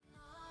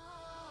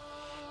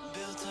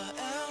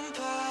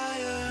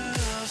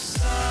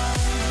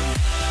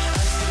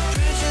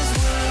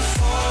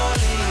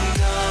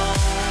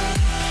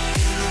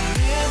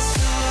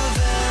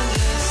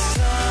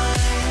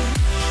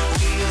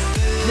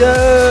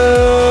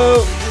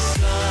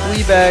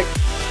we back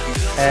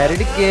at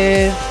it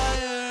again.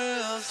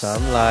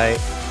 Some light.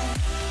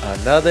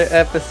 Another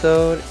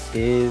episode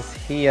is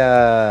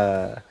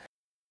here.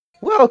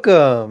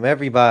 Welcome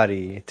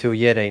everybody to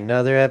yet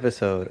another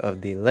episode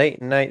of the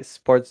Late Night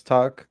Sports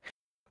Talk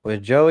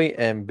with Joey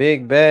and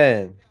Big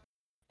Ben.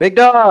 Big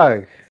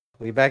Dog,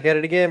 we back at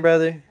it again,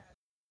 brother.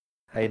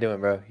 How you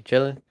doing, bro? You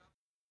chilling?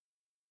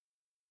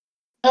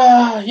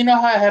 You know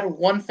how I had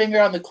one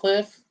finger on the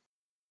cliff?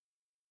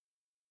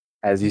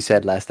 As you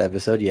said last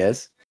episode,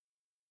 yes.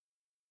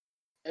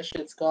 That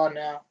shit's gone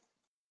now.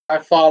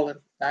 I've fallen.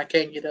 I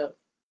can't get up.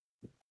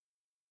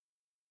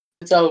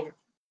 It's over. It's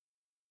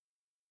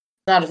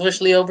not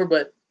officially over,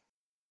 but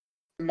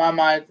in my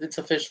mind, it's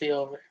officially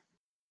over.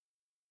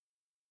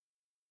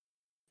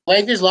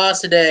 Lakers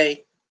lost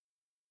today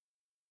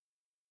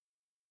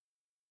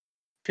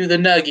to the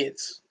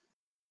Nuggets.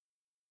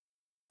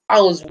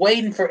 I was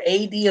waiting for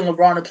AD and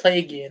LeBron to play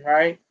again,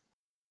 right?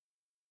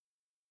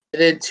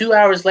 And then 2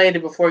 hours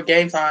later, before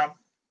game time,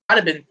 might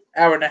have been an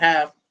hour and a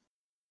half,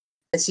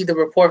 I see the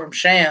report from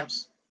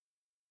Shams.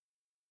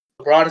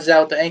 LeBron is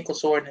out with the ankle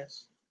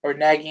soreness or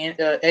nagging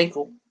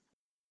ankle.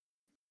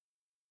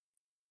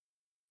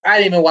 I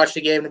didn't even watch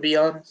the game, to be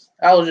honest.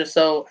 I was just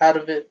so out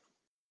of it.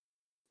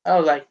 I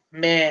was like,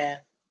 man.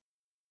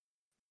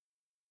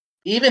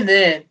 Even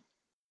then,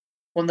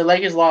 when the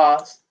Lakers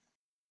lost,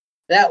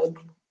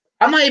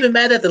 I'm not even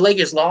mad that the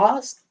Lakers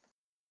lost.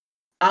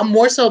 I'm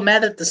more so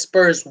mad that the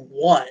Spurs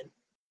won.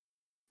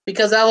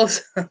 Because I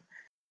was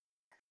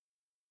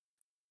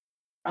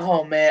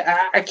oh man,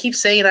 I keep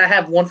saying I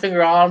have one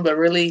finger on, but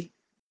really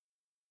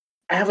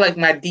I have like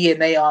my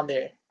DNA on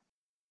there.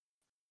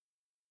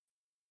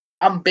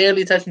 I'm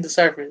barely touching the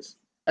surface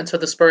until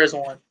the Spurs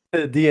won.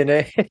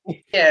 DNA.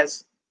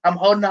 Yes, I'm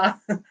holding on.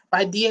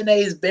 My DNA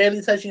is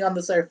barely touching on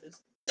the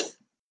surface.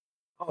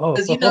 Oh,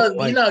 Because my God.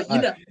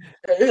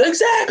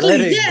 exactly.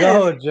 Let it Yes.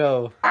 go,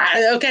 Joe.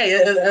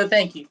 Okay.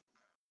 Thank you.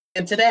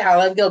 And today I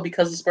let it go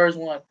because the Spurs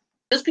won.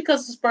 Just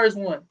because the Spurs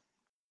won.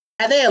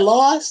 Had they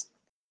lost,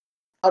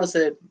 I would have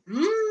said,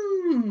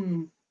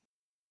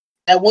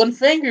 that one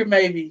finger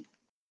maybe.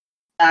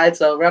 Nah,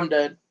 it's over. I'm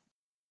done.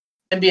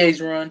 NBA's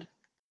ruined.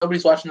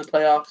 Nobody's watching the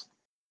playoffs.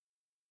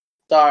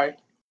 Sorry.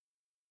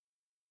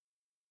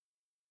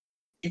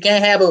 You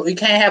can't have a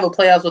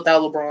playoffs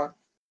without LeBron.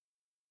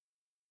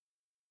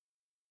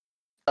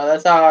 So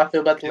that's how I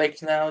feel about the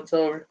Lakers now. It's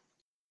over.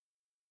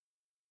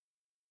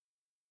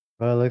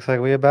 Well, it looks like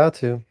we about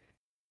to.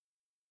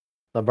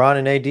 LeBron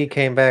and AD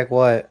came back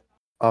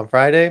on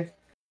Friday?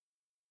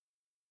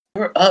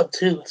 We're up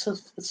too. It's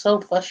so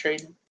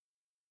frustrating.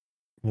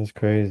 That's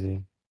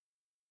crazy.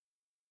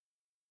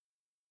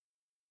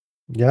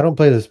 Yeah, I don't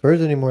play the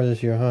Spurs anymore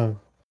this year, huh?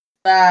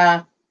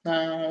 Nah,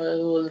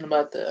 it wasn't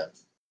about that.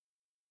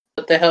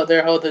 But they held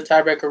the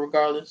tiebreaker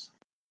regardless.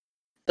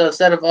 So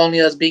instead of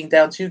only us being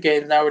down 2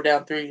 games, now we're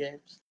down 3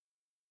 games.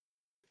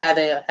 Had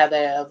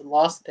they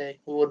lost today,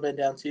 we would have been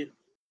down 2.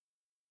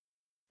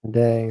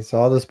 Dang, so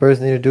all the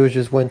Spurs need to do is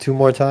just win 2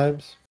 more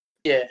times?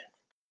 Yeah.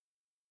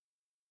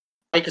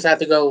 Lakers have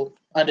to go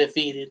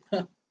undefeated.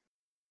 So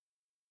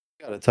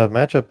Got a tough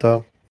matchup,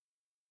 though.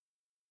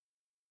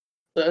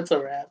 it's a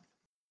wrap.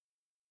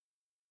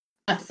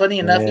 Funny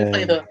enough,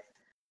 Yeah.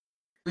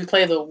 we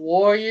play the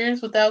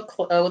Warriors without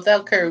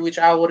Curry, which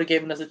I would have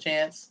given us a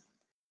chance.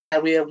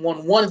 And we had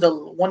won one of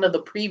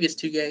the previous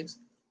 2 games,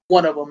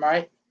 one of them,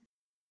 right?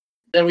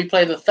 Then we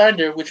play the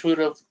Thunder, which we would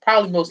have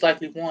probably most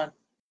likely won.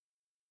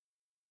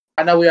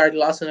 I know we already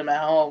lost to them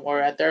at home or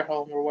at their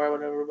home or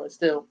whatever, but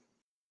still,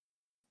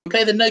 we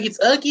play the Nuggets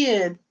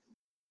again.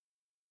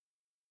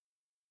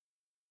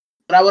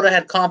 But I would have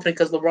had confidence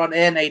because LeBron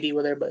and AD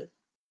were there, but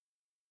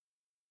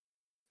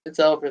it's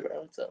over,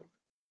 bro. It's over.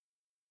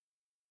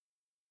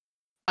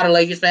 I'm not a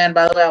Lakers fan,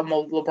 by the way. I'm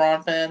a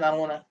LeBron fan. I don't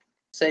want to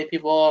say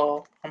people,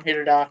 oh, I'm here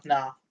to die.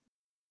 Nah.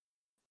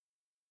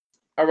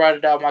 I ride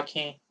it out, my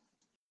king.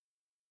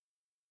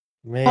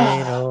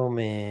 Man, oh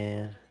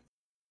man.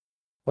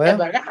 Yeah, Well,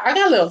 but I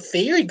got a little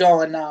theory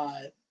going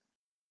on.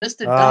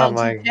 Mr. oh Dom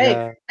my 2K.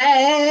 God.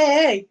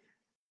 Hey.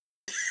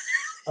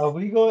 Are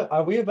we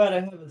about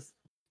to have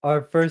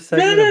our first No,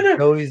 segment no, of no.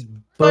 Joey's My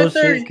bullshit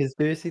 30.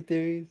 conspiracy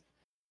theories?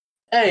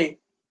 Hey,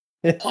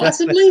 Is that what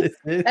possibly. this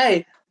is?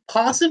 Hey,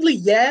 possibly,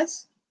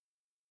 yes.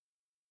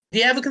 Do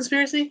you have a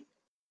conspiracy?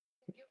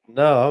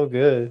 No, I'm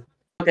good.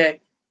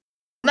 Okay.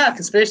 Not a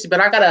conspiracy,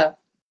 but I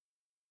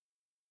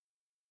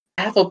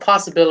have a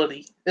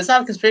possibility. It's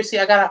not a conspiracy.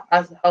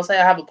 I'll say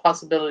I have a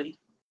possibility.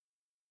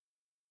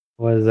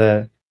 What is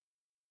that?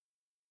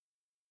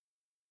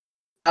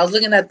 I was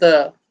looking at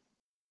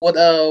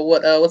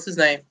what's his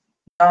name?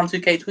 Dom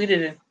 2K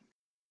tweeted and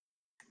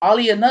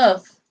oddly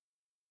enough,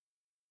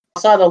 I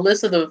saw the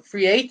list of the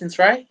free agents,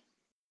 right?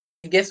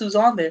 And guess who's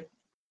on there?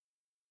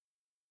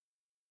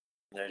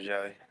 There,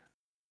 Joey.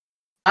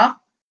 Huh?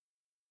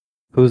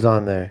 Who's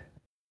on there?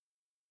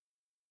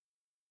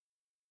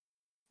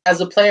 As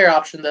a player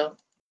option though.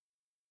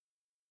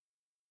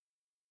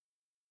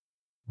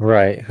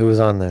 Right, who's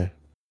on there?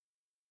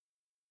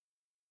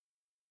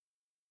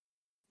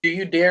 Do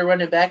you dare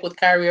run it back with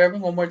Kyrie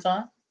Irving one more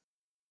time?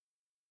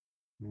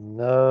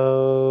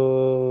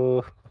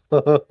 No.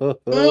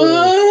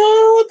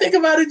 Oh, think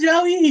about it,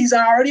 Joey. He's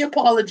already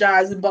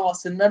apologized in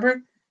Boston.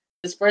 Remember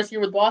his first year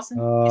with Boston?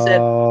 He said,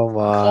 Oh he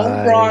called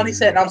LeBron. He my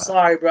said, "I'm God.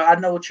 sorry, bro. I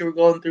know what you were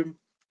going through.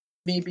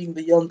 Me being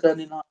the young gun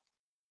and all.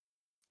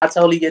 I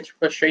totally get your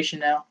frustration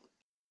now.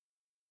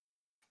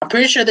 I'm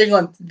pretty sure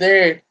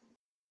they're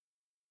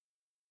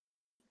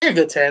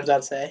good terms,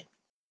 I'd say.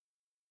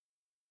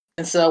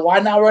 And so why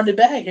not run it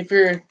back if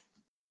you're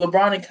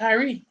LeBron and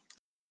Kyrie?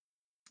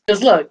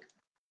 Because look,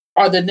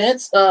 are the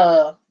Nets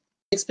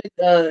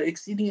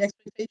exceeding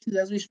expectations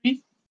as we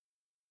speak?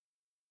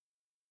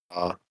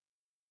 Oh,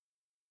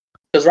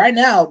 Because right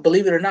now,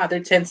 believe it or not, they're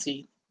 10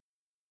 seed.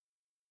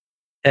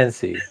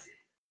 Tennessee.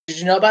 Did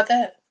you know about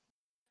that?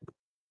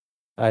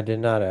 I did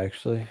not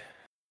actually.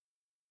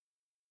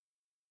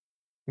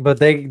 But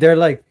they're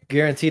like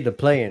guaranteed to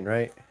play in,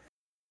 right?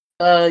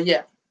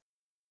 Yeah,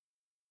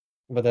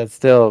 But that's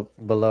still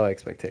below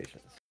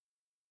expectations.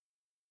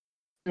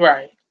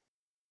 right.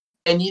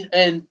 And you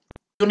want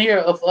to hear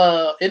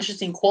of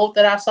interesting quote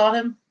that I saw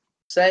him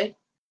say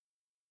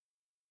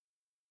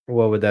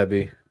What would that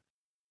be?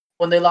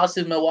 when they lost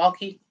to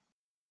Milwaukee?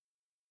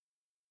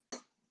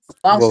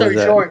 Long What was story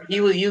that? short,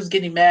 he was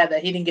getting mad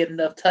that he didn't get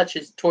enough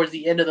touches towards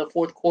the end of the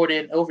fourth quarter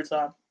in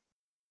overtime.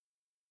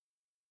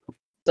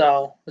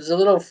 So there's a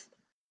little,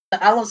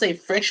 I won't say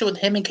friction with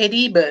him and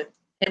KD, but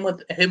him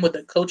with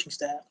the coaching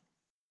staff,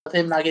 with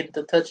him not getting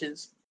the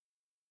touches.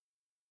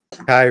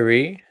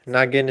 Kyrie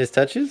not getting his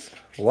touches?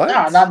 No,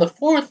 not What? in the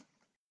fourth.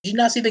 Did you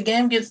not see the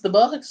game against the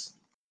Bucks?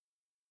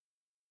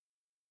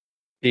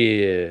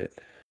 Yeah.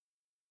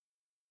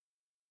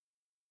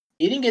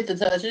 He didn't get the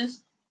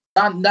touches.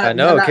 Not I not not,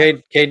 know. not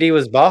KD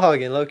was ball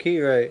hogging low key,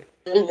 right?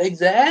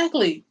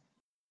 exactly.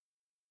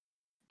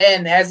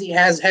 And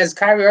has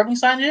Kyrie Irving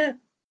signed yet?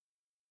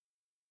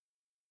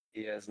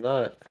 He has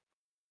not.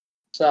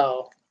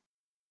 So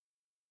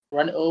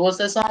run. What's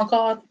that song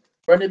called?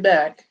 Run it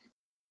back.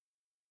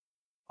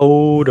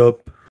 Hold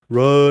up.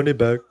 Run it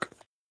back.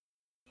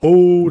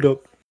 Hold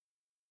up.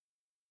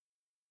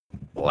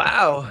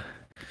 Wow.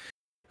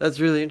 That's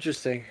really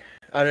interesting.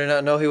 I did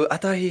not know I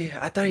thought he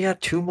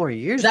had 2 more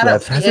He's years not a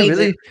left. free Has it agent.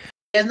 really?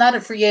 He's not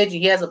a free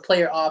agent. He has a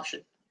player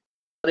option.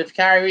 But if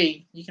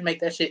Kyrie, you can make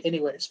that shit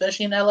anywhere,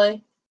 especially in LA.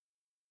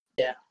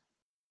 Yeah,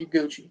 you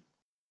Gucci.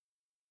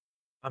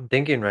 I'm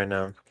thinking right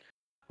now.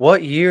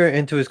 What year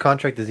into his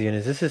contract is he in?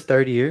 Is this his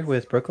third year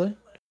with Brooklyn?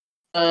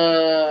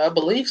 I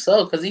believe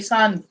so because he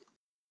signed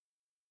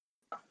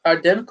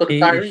identical to He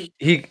Kyrie.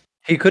 he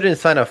he couldn't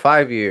sign a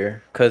 5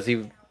 year because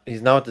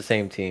he's not with the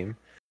same team.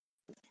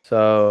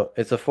 So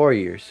it's a 4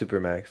 year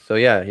supermax. So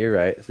yeah, you're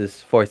right. It's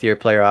this fourth year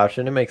player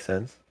option. It makes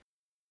sense.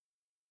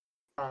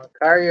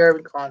 Kyrie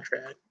Irving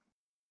contract,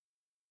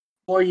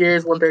 4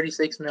 years,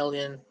 136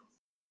 million.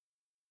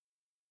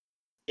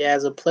 He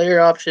has a player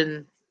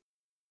option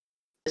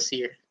this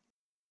year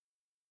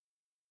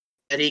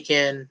that he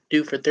can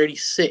do for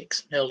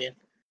 36 million.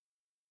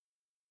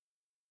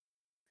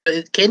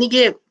 But can he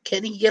get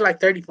like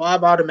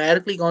 35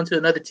 automatically going to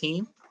another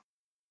team?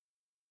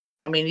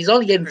 I mean, he's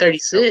only getting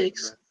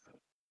 36,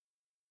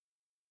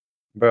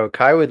 Bro,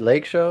 Kaiwood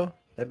Lake show?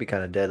 That'd be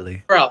kind of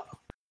deadly. bro.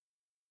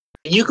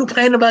 You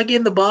complain about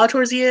getting the ball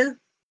towards the end,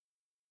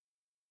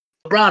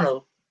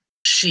 LeBron?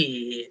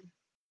 Shit.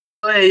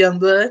 Go ahead, young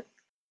blood.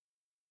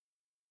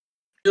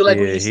 Feel like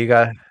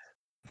Yeah,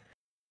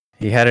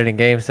 he had it in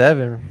game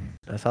 7.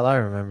 That's all I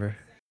remember.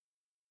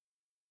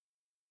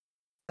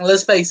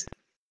 let's face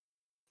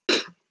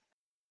it,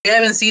 we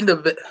haven't seen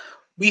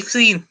we've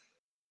seen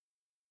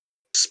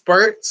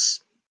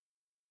spurts,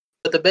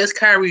 but the best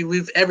Kyrie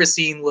we've ever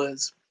seen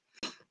was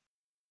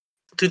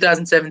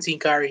 2017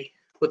 Kyrie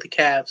with the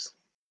Cavs.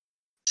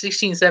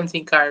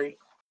 16-17 Kyrie.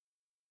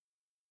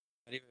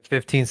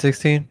 15,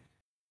 16?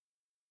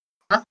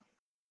 Huh?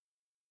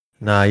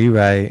 Nah, you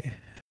right.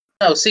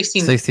 No,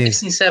 16, 16.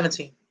 16,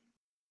 17.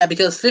 Yeah,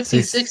 because 15,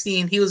 6.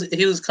 16, he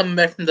was coming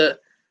back from the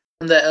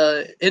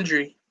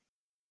injury.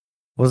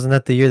 Wasn't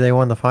that the year they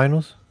won the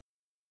finals?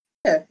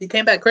 Yeah, he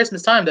came back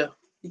Christmas time though.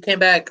 He came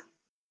back,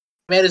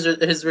 made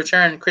his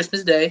return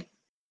Christmas Day.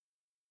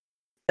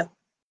 Yeah,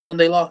 when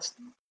they lost.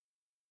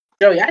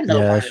 Joey, I know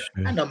Yeah, my that's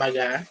true. I know my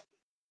guy.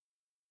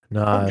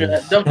 Nah,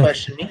 Don't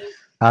question me.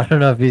 I don't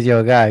know if he's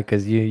your guy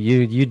because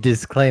you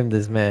disclaimed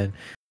this man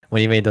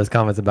when you made those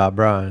comments about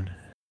Braun.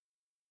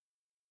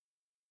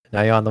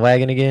 Now you on the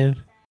wagon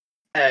again?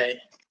 Hey,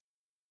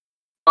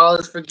 all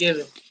is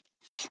forgiven.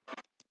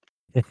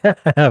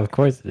 Of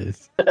course it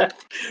is.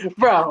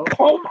 Bro,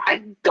 oh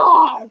my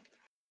god.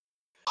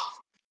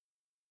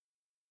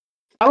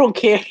 I don't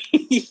care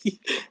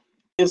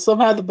if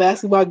somehow the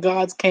basketball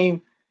gods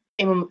came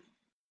to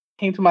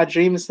my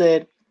dream and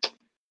said,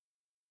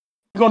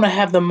 "You're gonna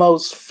have the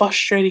most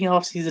frustrating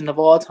offseason of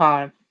all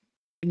time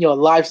in your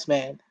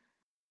lifespan.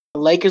 The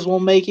Lakers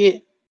won't make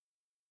it,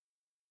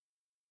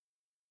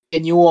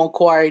 and you won't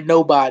acquire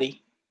nobody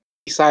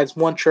besides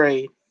one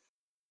trade.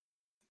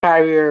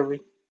 Kyrie Irving.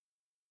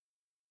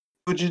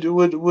 Would you do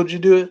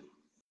it?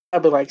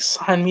 I'd be like,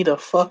 sign me the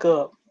fuck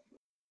up."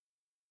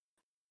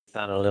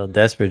 Sound a little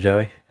desperate,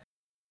 Joey.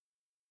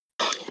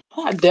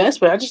 I'm not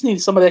desperate. I just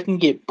need somebody that can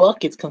get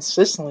buckets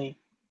consistently.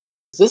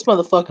 This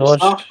motherfucker Well,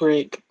 soft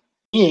break,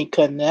 he ain't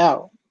cutting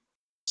out.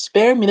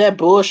 Spare me that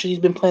bullshit he's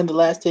been playing the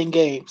last 10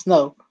 games.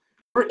 No,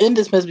 we're in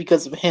this mess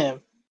because of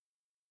him.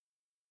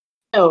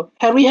 Hell,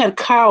 had we had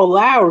Kyle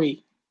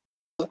Lowry,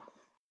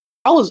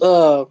 I was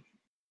what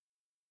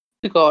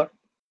you call it?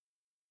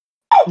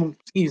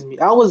 Excuse me.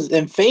 I was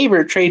in favor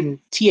of trading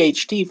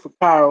THT for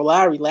Kyle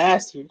Lowry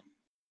last year.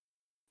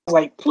 I was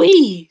like,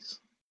 please.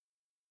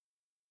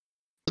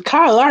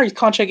 Kyle Lowry's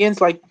contract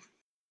ends like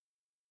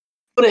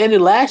would have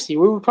ended last year.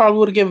 We probably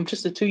would have given him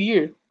just a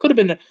 2-year. Could have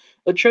been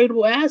a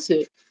tradable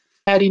asset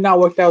had he not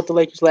worked out with the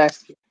Lakers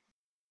last year.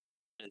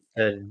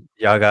 and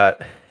y'all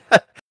got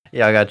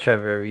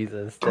Trevor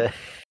Ariza instead.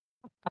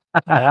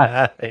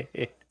 Nah,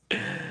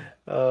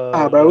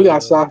 bro, we got Oh,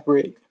 soft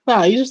break.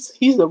 Nah,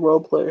 he's a role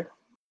player.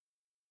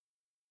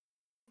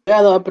 We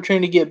had the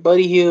opportunity to get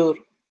Buddy Hield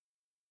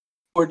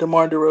or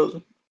DeMar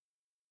DeRozan.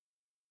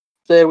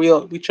 Instead,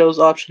 we chose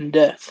option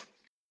death.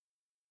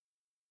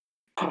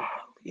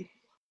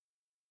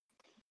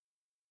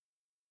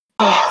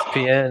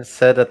 ESPN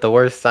said that the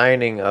worst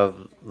signing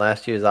of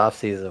last year's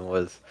offseason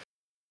was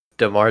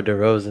DeMar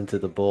DeRozan to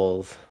the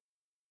Bulls.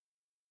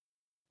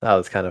 That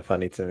was kind of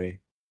funny to me.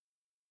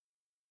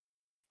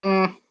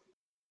 I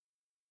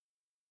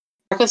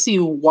can see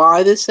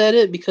why they said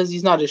it because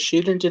he's not a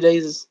shooter in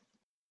today's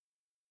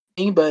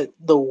thing, but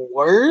the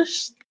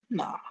worst?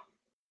 Nah.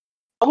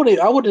 I wouldn't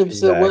have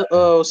said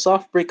Exactly.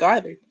 soft break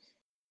either.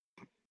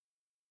 Who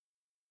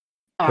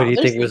Nah, do you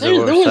think was the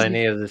worst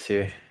signing of this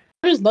year?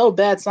 there's no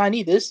bad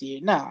signee this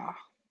year. Nah.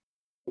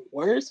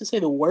 Worst? To say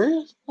the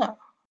worst? Nah.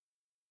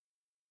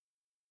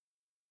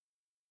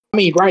 I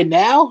mean, right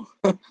now,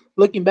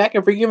 looking back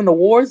and forgiving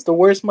awards, the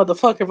worst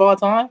motherfucker of all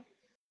time,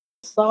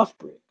 soft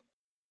break.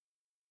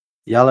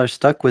 Y'all are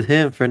stuck with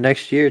him for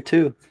next year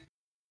too.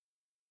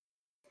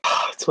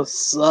 That's what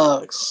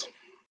sucks.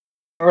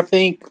 I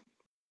think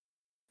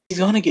he's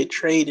gonna get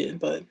traded,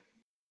 but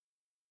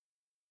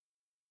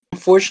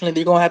unfortunately,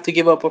 they're gonna have to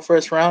give up a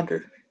first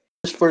rounder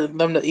just for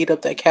them to eat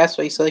up that cap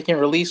space so they can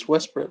release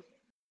Westbrook.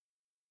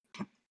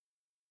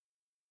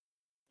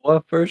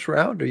 What first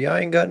rounder? Y'all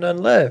ain't got none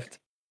left.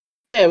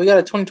 Yeah, we got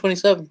a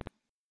 2027.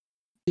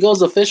 It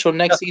goes official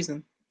next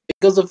season. It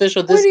goes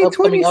official this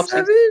upcoming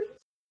offseason.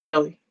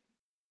 2027?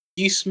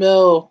 You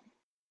smell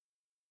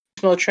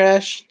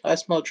trash? I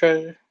smell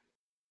treasure.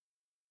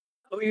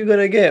 Who you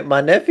gonna get? My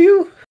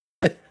nephew?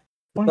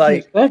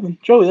 Like 2027,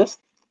 Joey. That's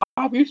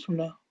 5 years from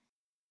now.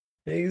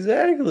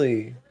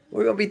 exactly.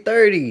 We're gonna be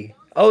 30.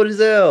 Old as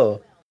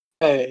hell.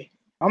 Hey,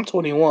 I'm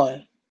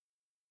 21.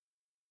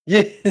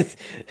 Yes,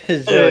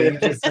 Joe,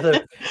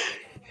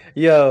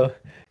 yo,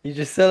 you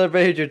just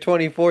celebrated your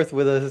 24th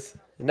with us.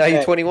 Now you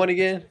Hey, 21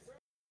 again?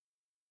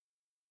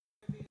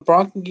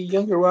 LeBron can get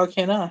younger. Why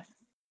can't I?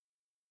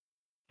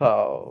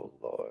 Oh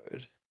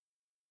Lord.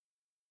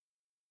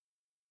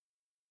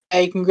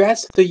 Hey,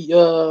 congrats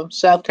to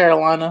South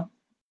Carolina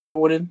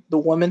for winning the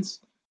women's.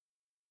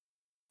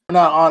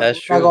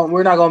 That's true.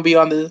 We're not gonna be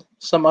on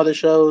some other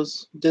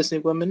shows. Disney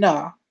Women.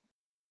 Nah.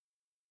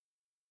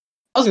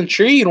 I was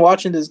intrigued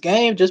watching this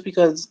game just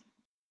because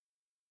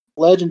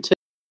Legend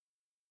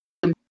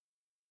Tim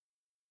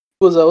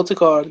was what's it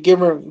called?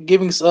 Giving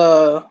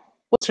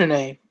what's her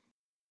name?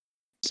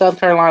 South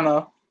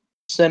Carolina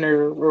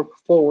center or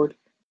forward.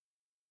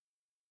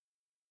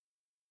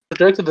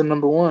 Projected the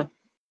number one.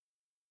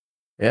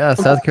 Yeah,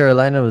 South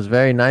Carolina was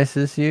very nice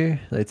this year.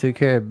 They took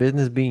care of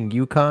business being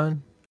UConn.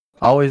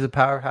 Always a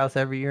powerhouse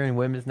every year in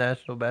women's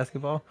national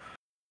basketball.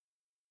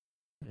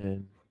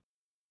 And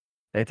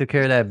they took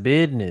care of that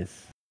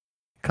business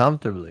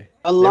comfortably.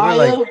 They were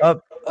like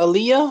up.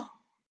 Aaliyah.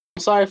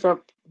 I'm sorry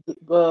for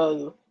not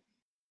Butcher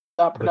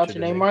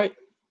pronouncing the your name name. right.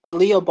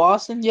 Aaliyah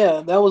Boston.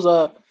 Yeah, that was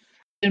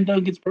Tim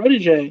Duncan's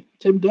protege.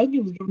 Tim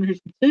Duncan was giving her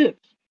some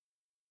tips.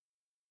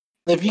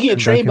 If you get Tim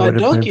trained Duncan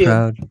by would have been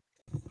Duncan, proud.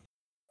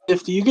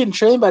 if you getting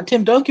trained by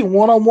Tim Duncan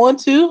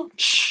 1-on-1 too,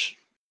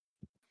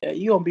 yeah,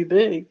 you gonna be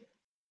big.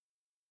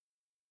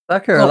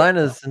 South No,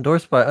 Carolina's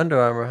endorsed by Under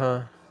Armour,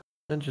 huh?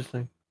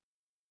 Interesting.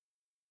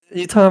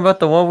 You talking about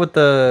the one with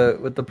the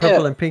yeah,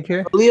 purple and pink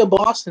hair? Aaliyah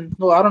Boston.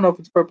 No, I don't know if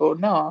it's purple.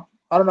 No,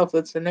 I don't know if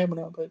that's the name or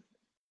not, but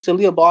it's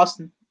Aaliyah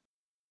Boston.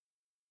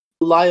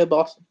 Aaliyah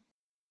Boston.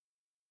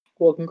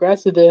 Well,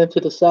 congrats to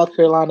the South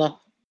Carolina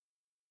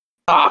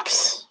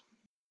Hawks.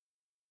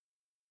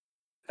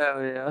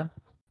 Hell yeah.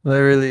 They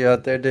really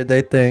out there did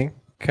they thing.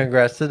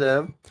 Congrats to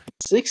them.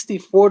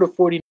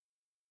 64-49.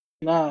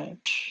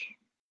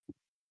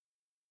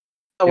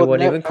 It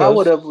wasn't even I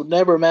would close. have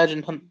never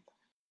imagined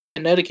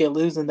Connecticut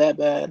losing that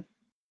bad.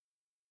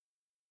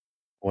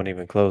 Wasn't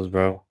even close,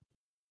 bro.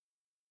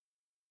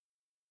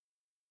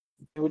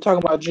 We're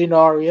talking about Gina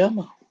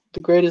Ariema, the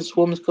greatest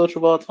women's coach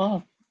of all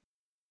time.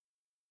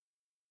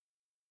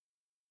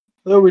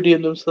 They'll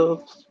redeem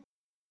themselves.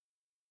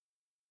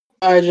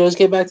 All right, Joe, let's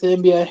get back to the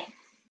NBA.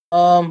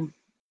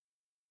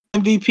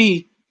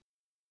 MVP.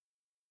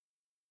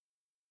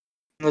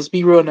 Let's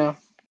be real now.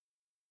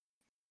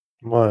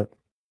 What?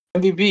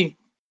 MVP.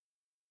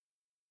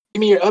 Give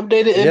me your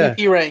updated Yeah.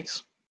 MVP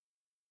ranks.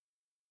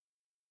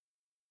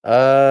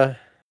 Well,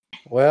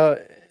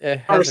 it All right,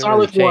 hasn't start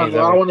really with one. changed.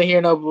 I don't want to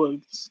hear no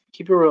books.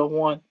 Keep it real.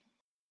 One.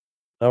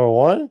 Number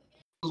one?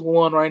 Who's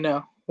one right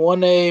now?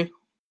 1A,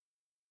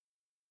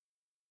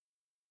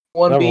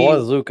 1B. Number one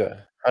is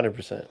Luca,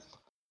 100%.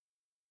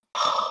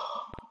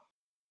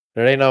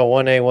 There ain't no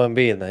 1A,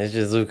 1B in that. It's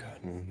just Luca.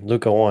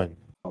 Luca won.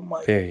 Oh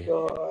my Period.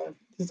 god.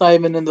 He's not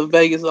even in the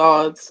Vegas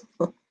odds.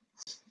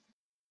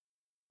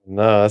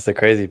 No, that's the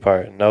crazy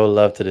part. No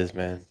love to this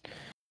man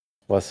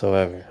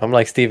whatsoever. I'm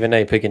like Stephen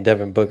A. picking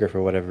Devin Booker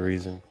for whatever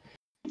reason.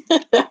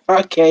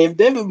 Okay, if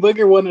Devin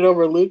Booker won it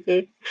over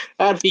Luca,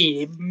 I'd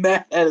be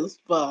mad as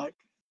fuck.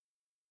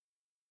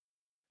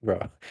 Bro.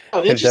 Oh,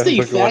 If Devin interesting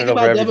Booker won it fact over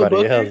about Devin everybody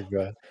Booker.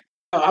 else,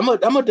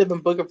 bro. I'm a Devin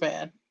Booker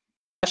fan.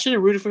 I should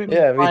have rooted for him in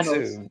Yeah, the me finals.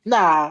 too.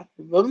 Nah,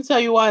 let me tell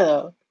you why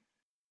though.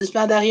 Just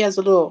found out he has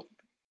a little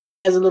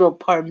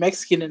part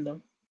Mexican in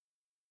him.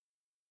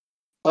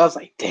 I was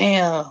like,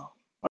 damn,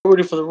 I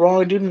rooted for the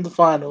wrong dude in the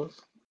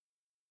finals.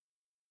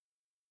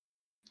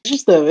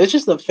 It's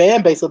just the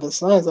fan base of the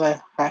Suns I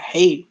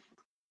hate.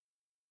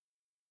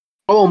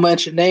 I won't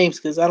mention names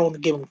because I don't want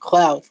to give them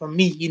clout for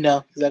me,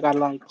 because I got a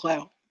lot of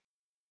clout.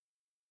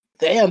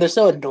 Damn, they're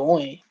so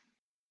annoying.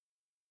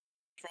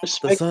 The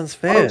Suns I don't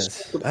respect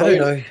fans. the I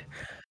didn't players. know.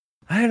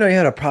 I didn't know you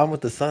had a problem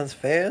with the Suns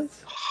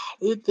fans.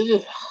 They're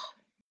just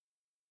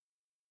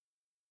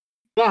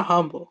not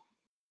humble.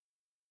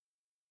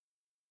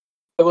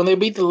 Like when they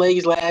beat the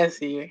Lakers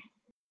last year,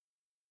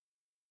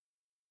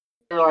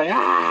 they're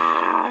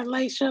like,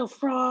 Lake Show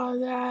fraud.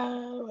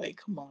 Like,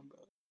 come on,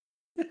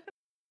 bro.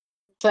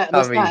 I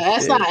mean,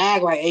 Let's not shit.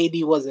 act like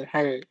AD wasn't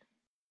hurt.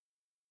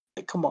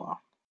 Like, come on.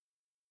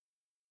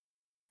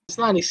 It's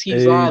not an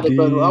excuse AD. either,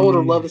 but I would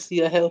have loved to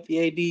see a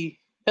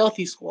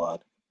healthy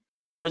squad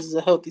versus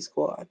a healthy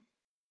squad.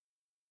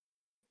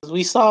 Because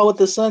we saw what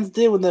the Suns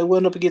did when they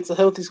went up against a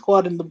healthy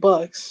squad in the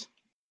Bucks.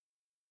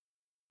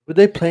 Would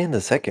they play in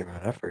the second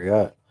round? I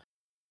forgot.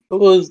 It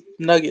was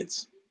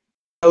Nuggets.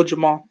 No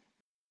Jamal.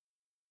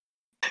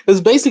 It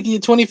was basically a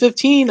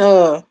 2015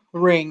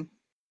 ring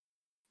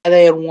that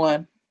they had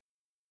won.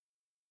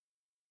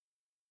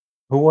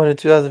 Who won in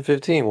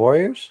 2015?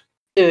 Warriors?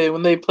 Yeah,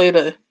 when they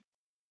played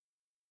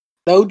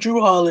no Drew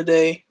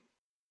Holiday,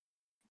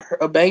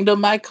 a banged up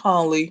Mike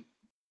Conley.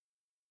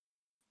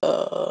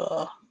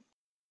 Uh,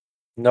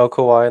 No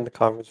Kawhi in the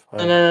conference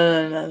final.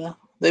 no.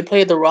 They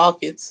played the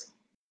Rockets.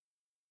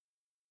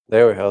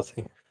 They were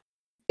healthy.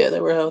 Yeah, they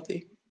were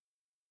healthy.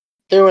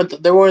 They weren't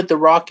the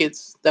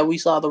Rockets that we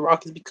saw the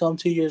Rockets become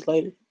 2 years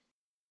later.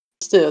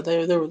 Still, they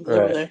were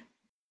Right. there.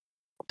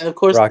 And of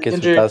course, Rockets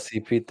without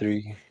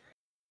CP3.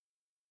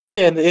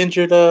 the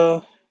injured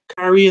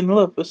Kyrie and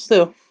Love, but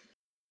still,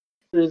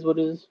 it is what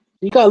it is.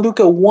 You got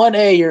Luka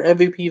 1A, your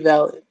MVP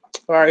valid.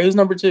 All right, who's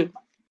number two?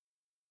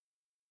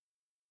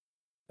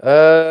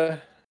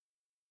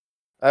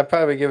 I'd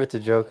probably give it to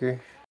Joker.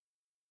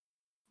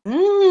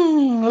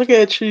 Look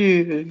at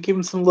you,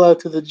 giving some love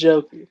to the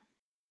Joker.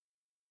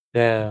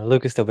 Yeah,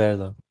 Luke is still better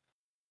though.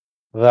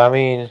 But I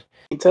mean,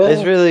 Tell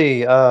it's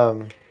really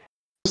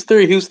who's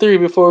three? Who's three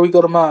before we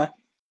go to mine?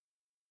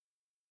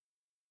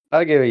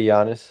 I'll give it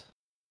Giannis.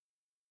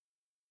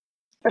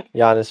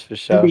 Giannis for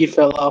sure. Embiid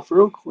fell off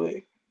real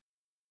quick.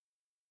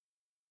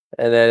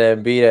 And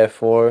then Embiid at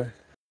 4.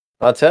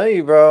 I'll tell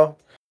you, bro.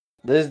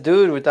 This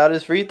dude without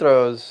his free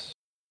throws.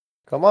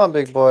 Come on,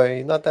 big boy.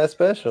 He's not that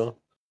special.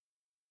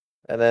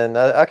 And then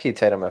I'll keep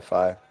Tatum at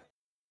 5.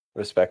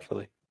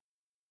 Respectfully.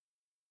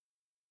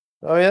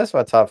 Oh yeah, that's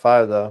my top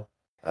 5 though.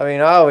 I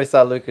mean, I always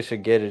thought Luka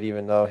should get it,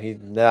 even though he's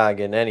not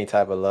getting any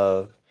type of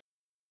love.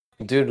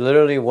 Dude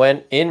literally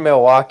went in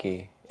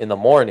Milwaukee in the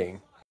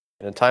morning,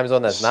 in a time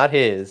zone that's not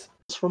his,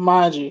 Let's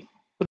remind you.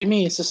 What do you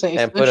mean? It's the same.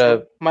 and put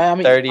up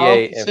Miami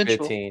 38 and Central.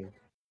 15.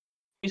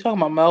 You talking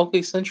about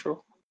Milwaukee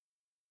Central?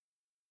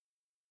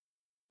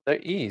 They're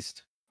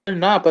East. They're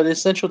not, but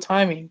it's Central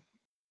timing.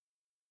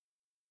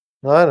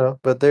 No, I know,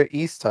 but they're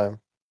East time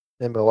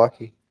in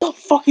Milwaukee. What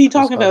the fuck are you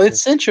talking about? Wisconsin.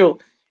 It's Central.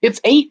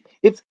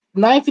 It's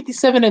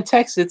 9:57 in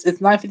Texas.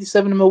 It's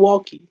 9:57 in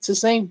Milwaukee. It's the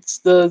same. It's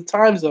the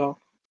time zone.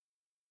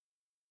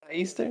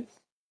 Eastern?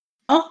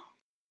 Huh?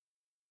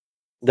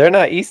 They're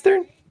not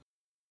Eastern?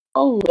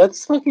 Oh,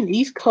 that's fucking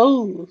East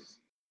Coast.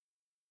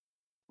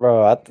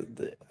 Bro,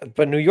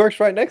 but New York's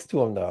right next to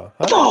them, though.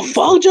 What the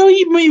fuck, Joe?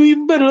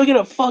 You better look at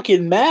a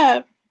fucking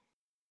map.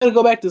 You better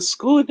go back to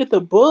school and hit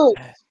the book.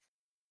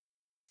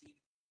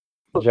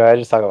 Joe, I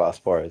just talk about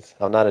sports.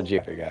 I'm not a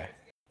geography guy.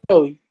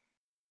 Joe,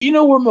 you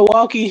know where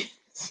Milwaukee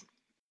is?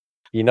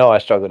 You know I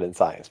struggled in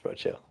science, bro.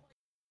 Chill.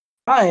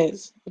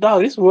 Science.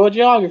 Dog, this is world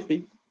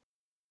geography.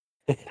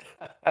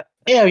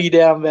 Damn, you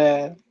down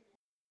bad.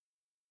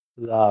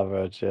 Nah,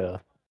 bro,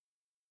 chill.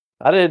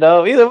 I didn't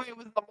know. Either way, it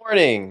was in the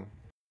morning.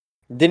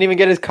 Didn't even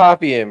get his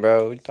coffee in,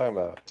 bro. What are you talking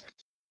about?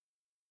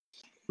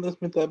 Let's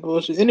make that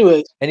bullshit.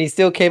 Anyways. And he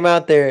still came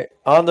out there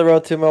on the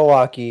road to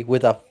Milwaukee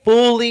with a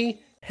fully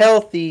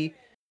healthy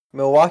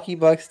Milwaukee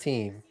Bucks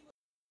team.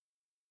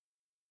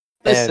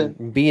 Listen.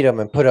 And beat them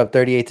and put up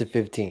 38 to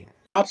 15.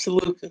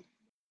 Absolutely.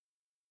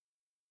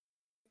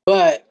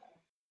 But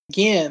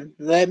again,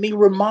 let me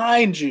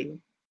remind you,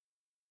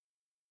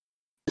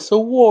 this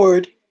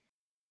award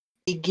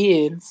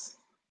begins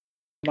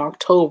in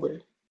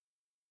October.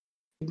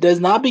 It does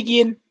not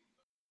begin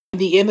at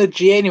the end of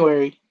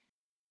January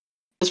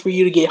just for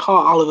you to get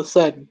hot all of a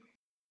sudden.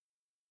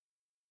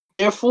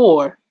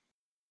 Therefore,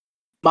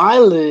 my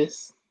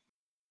list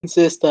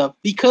consists of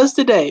because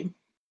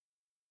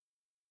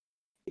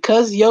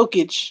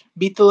Jokic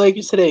beat the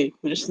Lakers today,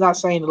 which is not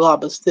saying a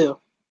lot, but still.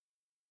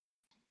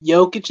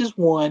 Jokic is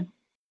 1.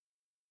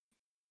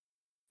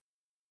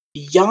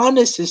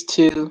 Giannis is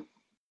 2.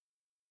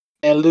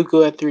 And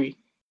Luka at 3.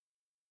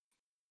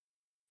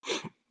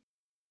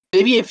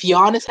 Maybe if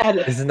Giannis had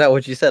Isn't that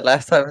what you said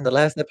last time in the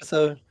last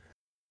episode?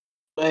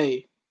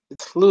 Hey,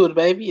 it's fluid,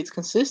 baby. It's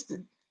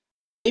consistent.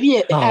 Maybe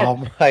it had. Oh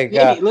my Maybe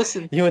god.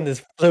 listen. You and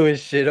this fluid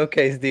shit.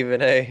 Okay,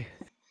 Stephen A.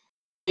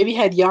 Maybe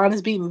had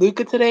Giannis beaten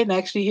Luka today and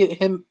actually hit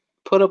him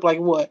put up like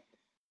what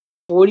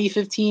 40,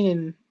 15,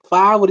 and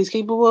 5. What he's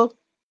capable of.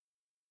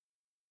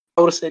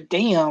 I would have said,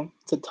 damn,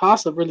 it's a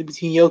toss up really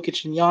between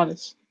Jokic and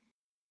Giannis.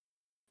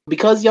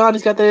 Because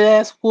Giannis got that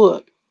ass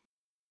whooped,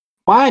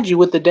 mind you,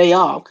 with the day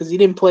off because he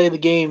didn't play the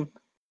game.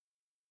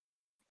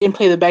 He didn't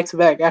play the back to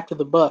back after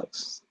the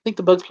Bucks. I think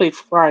the Bucks played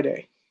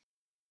Friday.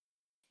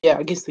 Yeah,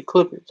 against the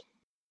Clippers.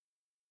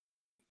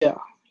 Yeah,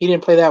 he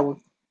didn't play that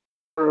one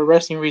for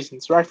resting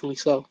reasons, rightfully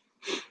so.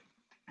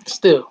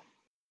 Still,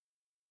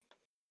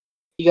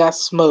 he got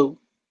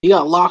smoked. He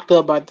got locked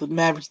up by the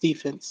Mavericks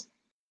defense.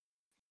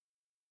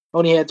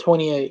 Only had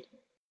 28.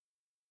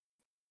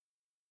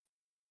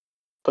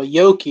 But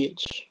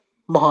Jokic,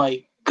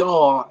 my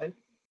God.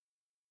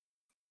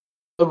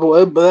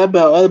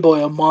 That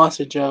boy a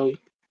monster, Joey.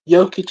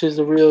 Jokic is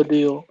the real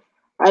deal.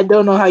 I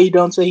don't know how you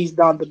don't say he's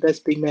not the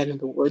best big man in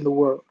the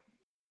world.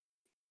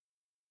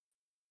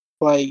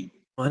 Like,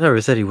 I never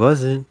said he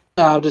wasn't.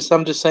 I'm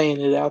just saying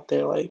it out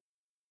there, like,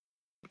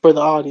 for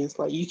the audience.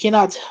 Like, you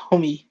cannot tell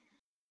me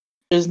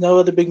there's no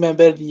other big man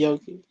better than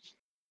Jokic.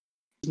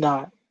 He's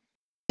not.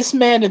 This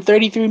man in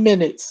 33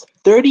 minutes,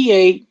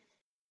 38,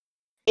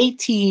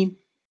 18,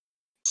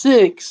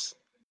 6,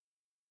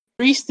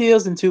 3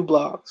 steals, and 2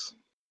 blocks.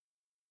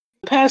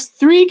 The past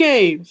 3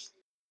 games,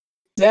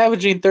 he's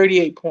averaging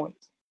 38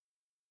 points.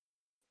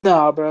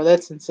 Nah, bro,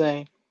 that's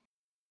insane.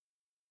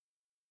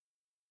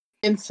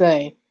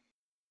 Insane.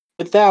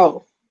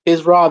 Without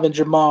his Rob and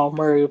Jamal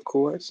Murray, of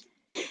course.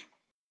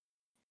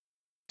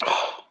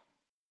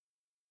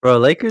 Bro,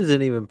 Lakers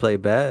didn't even play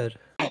bad.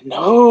 I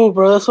know,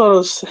 bro. That's what I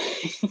was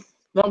saying.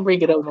 Don't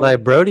bring it up no more.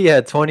 Like, Brody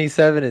had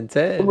 27 and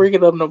 10. Don't bring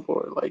it up no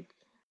more. Like,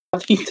 I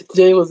think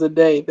today was the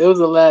day. That was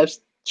the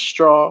last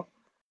straw.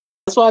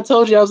 That's why I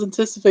told you I was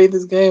anticipating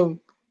this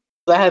game.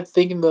 I had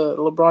thinking the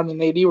LeBron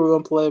and AD were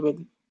going to play, but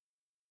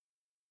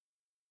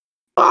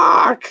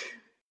fuck.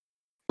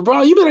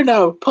 LeBron, you better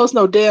not post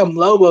no damn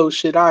Lobo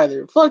shit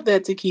either. Fuck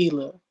that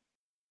tequila.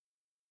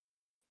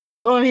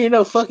 Don't need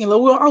no fucking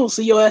Lobo. I will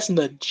see your ass in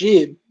the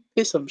gym.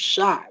 Hit some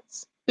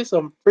shots. Hit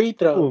some free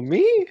throws. Who,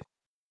 me?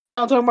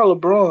 I'm talking about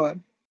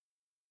LeBron.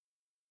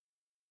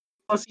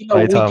 I don't see no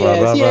you weak talking about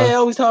ass. Baba? Yeah,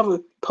 always talking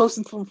about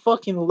posting some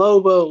fucking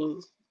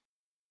Lobos.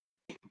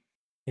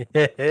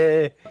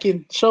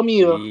 Fucking show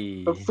me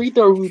a free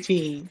throw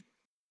routine.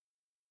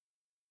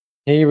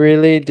 He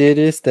really did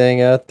his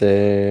thing out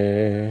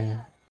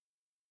there.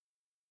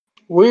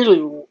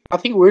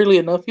 Weirdly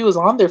enough, he was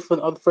on there for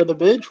the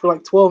bench for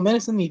like 12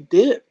 minutes and he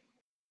dipped.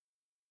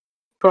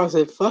 Probably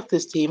said, "Fuck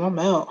this team, I'm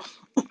out."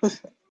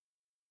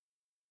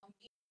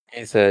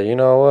 He said, you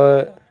know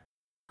what?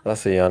 I'll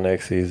see y'all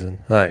next season.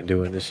 I ain't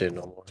doing this shit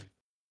no more.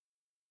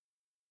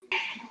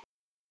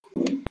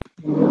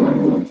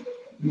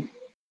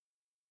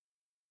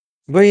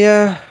 But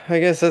yeah, I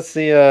guess that's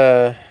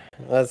the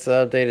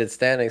updated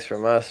standings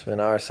from us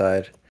on our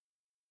side.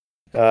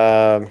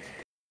 Man,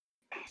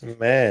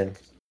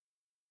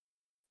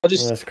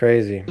 that's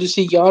crazy. I just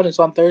see Giannis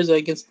on Thursday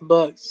against the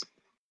Bucks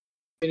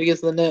and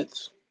against the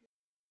Nets.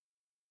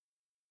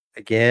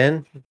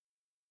 Again?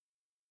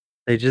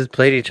 They just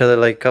played each other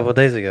like a couple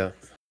days ago.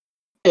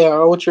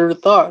 Yeah, what's your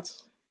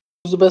thoughts?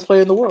 Who's the best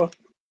player in the world?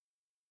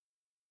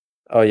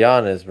 Oh,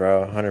 Giannis,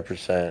 bro,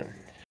 100%.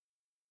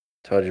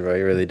 Told you, bro,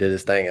 he really did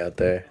his thing out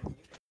there.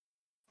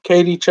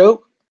 KD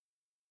choke?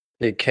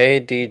 Did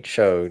KD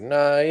choke?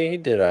 Nah, he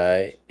did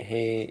alright.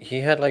 He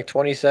had like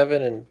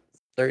 27 and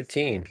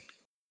 13.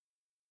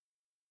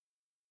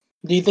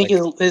 Do you think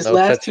like, his no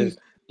last touches.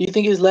 two? Do you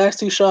think his last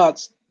 2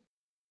 shots,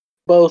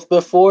 both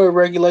before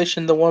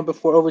regulation, the one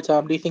before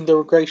overtime, do you think they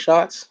were great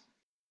shots?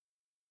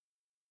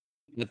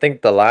 I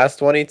think the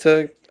last one he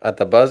took at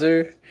the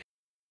buzzer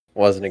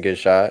wasn't a good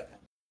shot.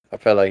 I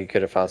felt like he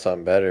could have found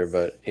something better,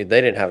 but they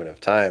didn't have enough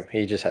time.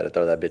 He just had to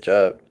throw that bitch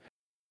up.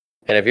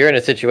 And if you're in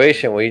a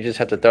situation where you just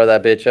have to throw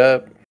that bitch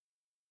up,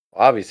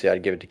 obviously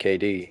I'd give it to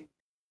KD.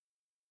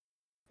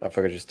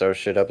 Motherfucker just throw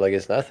shit up like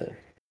it's nothing.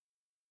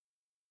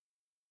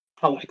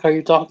 I like how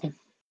you're talking.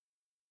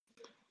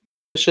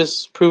 It's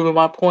just proving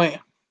my point.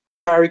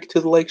 Kyrie to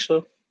the Lake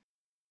Show.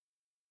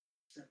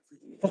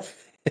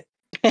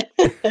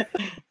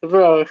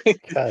 Bro,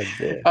 God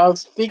damn. I'm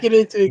speaking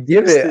into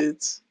Give it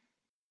existence.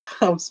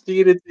 I'm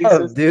speaking into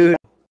up, existence.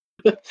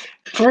 dude.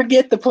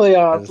 Forget the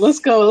playoffs. Let's Yes.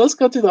 go. Let's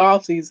go to the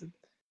off season.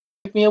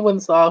 Pick me up when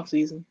it's the off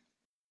season.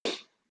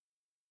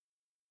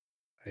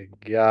 My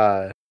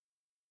God.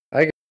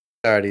 I can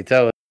already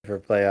tell for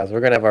playoffs.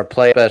 We're gonna have our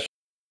play special.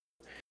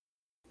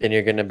 And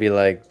you're gonna be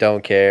like,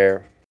 don't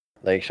care.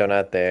 Lake Show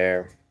not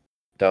there.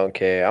 Don't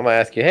care. I'm gonna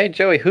ask you, hey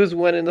Joey, who's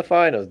winning the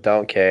finals?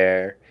 Don't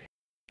care.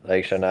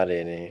 Lake Show not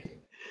in it.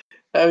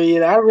 I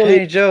mean, Hey I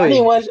didn't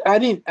Joey. watch. I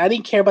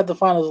didn't care about the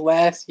finals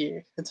last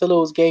year until it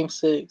was Game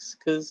 6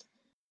 because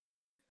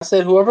I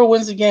said whoever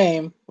wins the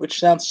game, which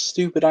sounds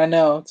stupid, I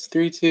know it's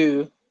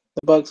 3-2.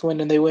 The Bucks win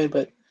and they win,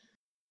 but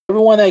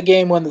whoever won that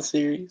game won the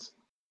series.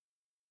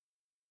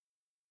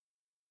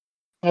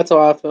 That's how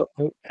I felt.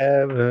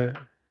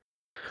 Whoever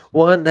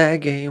won that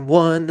game,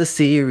 won the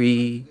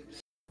series.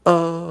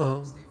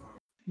 Oh.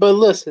 But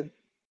listen,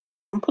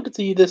 I'm put it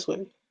to you this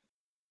way: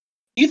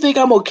 you think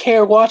I'm gonna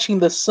care watching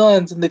the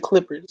Suns and the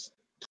Clippers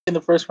in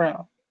the first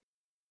round?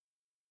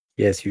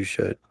 Yes, you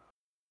should.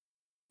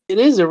 It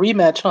is a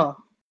rematch, huh?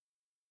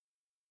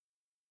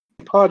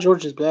 Paul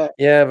George is back.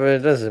 Yeah, but it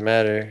doesn't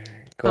matter.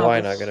 Oh,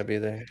 Kawhi not gonna be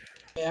there.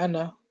 yeah, I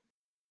know.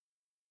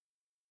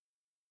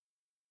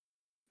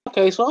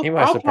 Okay, so He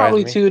might I'll surprise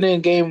probably me. tune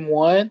in game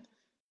one.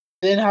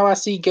 Then how I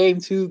see game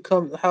two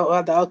come,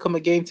 how the outcome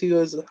of game two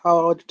is how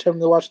I'll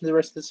determine to watch the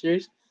rest of the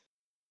series.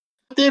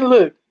 But then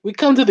look, we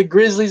come to the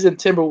Grizzlies and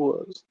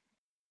Timberwolves.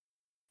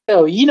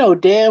 Yo, you know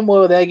damn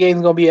well that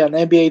game's gonna be on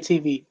NBA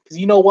TV. Cause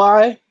you know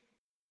why?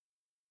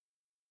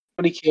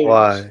 Nobody cares.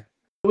 Why?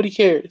 Nobody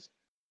cares.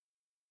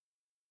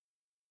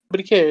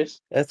 Nobody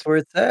cares. That's where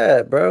it's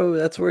at, bro.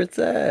 That's where it's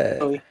at.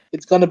 So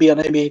it's gonna be on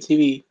NBA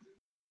TV.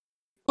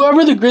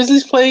 Whoever the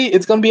Grizzlies play,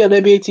 it's gonna be on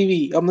NBA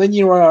TV. I'm letting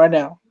you know right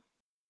now.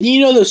 And you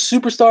know the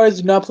superstars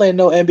do not play on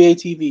no NBA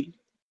TV when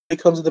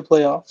it comes to the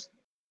playoffs.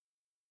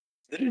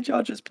 Didn't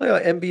y'all just play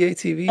on NBA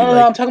TV? No,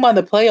 I'm talking about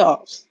the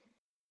playoffs.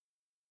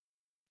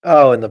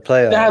 Oh, in the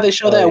You know how they playoffs.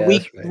 show Oh that yeah,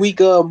 that's right.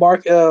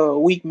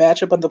 week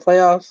matchup on the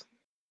playoffs?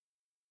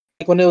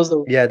 Like when it was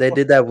the Yeah, they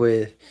did that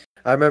with.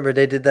 I remember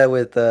they did that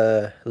with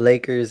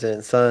Lakers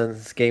and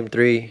Suns game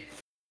 3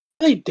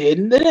 they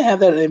didn't. They didn't have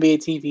that on NBA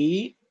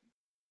TV.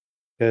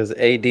 because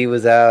AD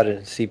was out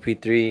and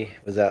CP3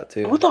 was out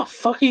too. What the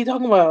fuck are you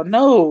talking about?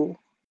 No.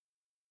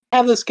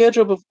 Have the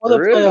schedule before For the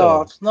real?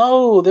 playoffs.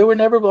 No, they were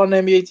never on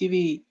NBA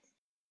TV.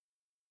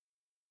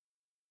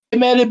 They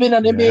may have been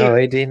on NBA. No,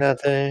 AD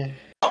not there.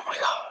 Oh my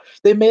gosh.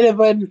 They made it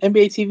on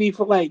NBA TV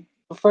for like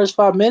the first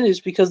 5 minutes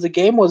because the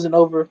game wasn't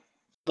over.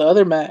 The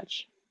other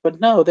match. But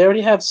no, they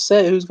already have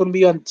set who's going to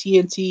be on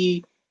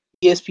TNT,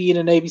 ESPN,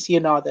 and ABC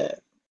and all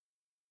that.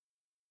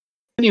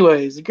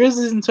 Anyways, the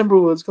Grizzlies and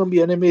Timberwolves going to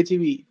be on NBA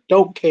TV.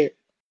 Don't care.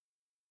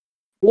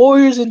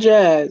 Warriors and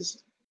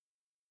Jazz.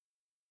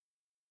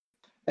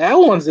 That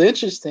one's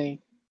interesting.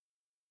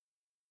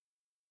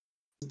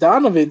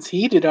 Donovan's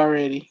heated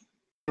already.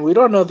 We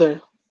don't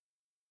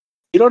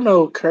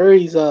know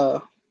Curry's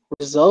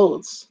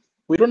results.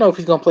 We don't know if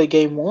he's gonna play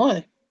game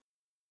one.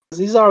 'Cause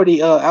he's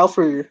already out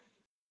for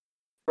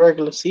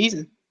regular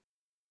season.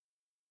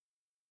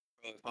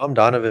 If I'm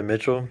Donovan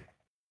Mitchell,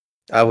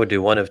 I would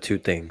do one of two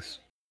things.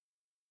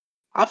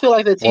 I feel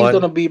like that team's One,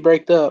 gonna be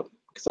breaked up.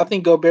 Because I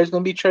think Gobert's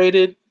gonna be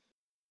traded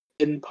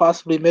and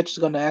possibly Mitch is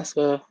gonna ask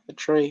a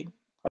trade.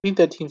 I think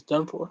that team's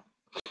done for.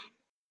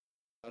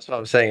 that's what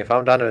I'm saying. If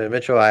I'm Donovan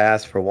Mitchell, I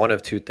ask for one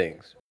of two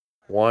things.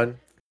 One,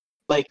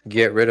 Like,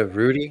 get rid of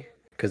Rudy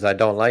because I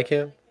don't like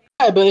him.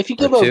 yeah, but if you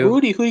Or give up two,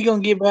 Rudy, who are you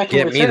gonna get back in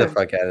get me the return?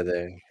 fuck out of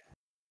there.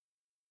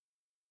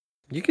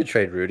 You could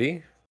trade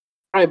Rudy.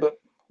 Right, but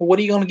what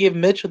are you gonna give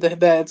Mitchell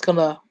that's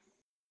gonna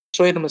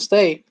persuade him to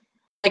stay?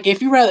 Like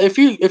if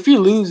you're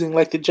losing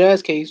like the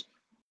Jazz case,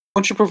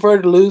 wouldn't you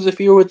prefer to lose if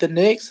you were with the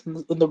Knicks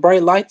and the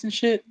bright lights and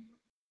shit?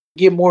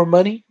 Get more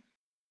money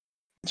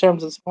in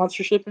terms of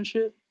sponsorship and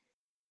shit?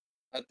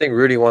 I think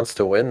Rudy wants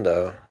to win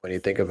though. When you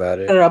think about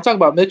No, it. no, I'm talking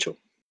about Mitchell.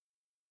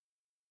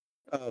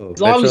 Oh,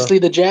 Because Mitchell. obviously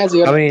the Jazz I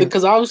mean,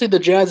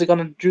 are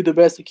gonna do the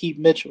best to keep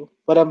Mitchell.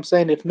 But I'm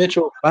saying if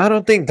Mitchell, I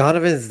don't think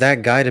Donovan's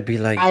that guy to be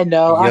like, I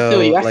know,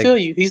 yo, I like feel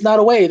you. He's not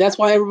away. That's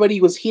why everybody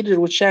was heated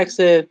when Shaq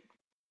said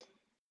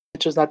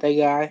Mitchell's not that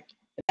guy.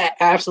 I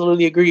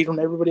absolutely agreed when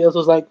everybody else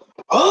was like,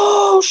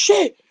 "Oh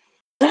shit,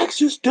 Shaq's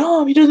just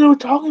dumb. He doesn't know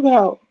what we're talking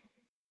about."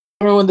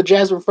 Remember when the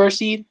Jazz were first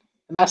seed,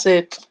 and I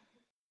said,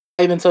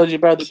 "I even told you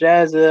about the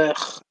Jazz."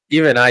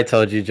 even I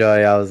told you,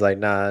 Joey, I was like,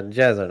 nah,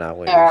 Jazz are not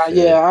winning Yeah,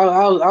 shit. I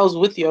was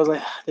with you. I was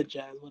like, the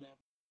Jazz, whatever.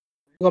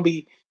 They're Oh,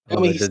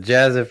 gonna be the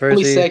Jazz at first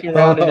only seed? second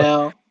round and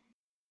now.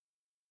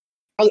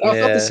 I felt the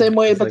Yeah, same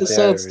way it's about like the they are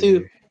Suns every too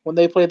year. when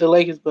they played the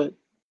Lakers, but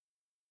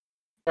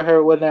I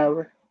heard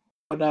whatever,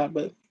 whatnot.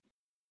 But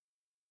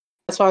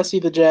that's why I see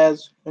the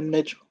Jazz and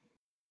Mitchell.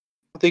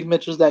 I think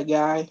Mitchell's that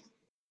guy.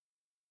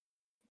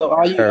 So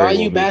Curry all will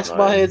you be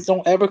basketball fine. heads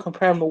don't ever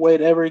compare him to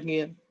Wade ever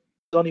again.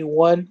 There's only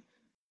one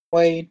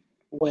Wade.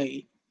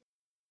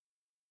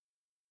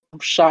 I'm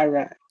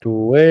Chirac.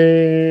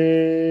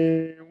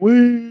 Dwayne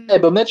Wade. Hey,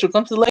 but Mitchell,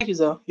 come to the Lakers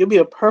though. You'll be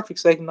a perfect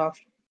second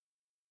option.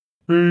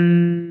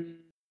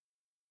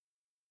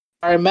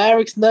 All right,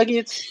 Mavericks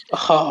Nuggets.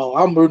 Oh,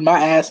 I'm rooting my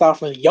ass off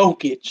for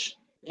Jokic.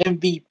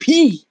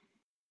 MVP.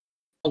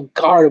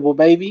 Unguardable,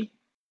 baby.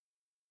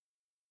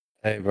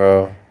 Hey,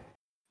 bro.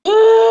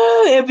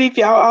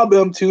 MVP.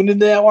 I'm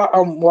tuning in.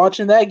 I'm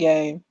watching that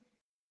game.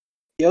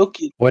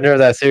 Jokic. Winner of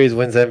that series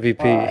wins MVP.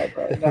 All right,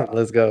 bro. No.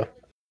 Let's go.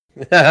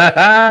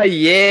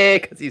 Yeah,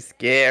 because you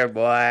scared,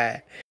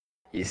 boy.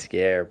 You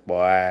scared,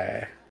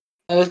 boy.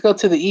 Now let's go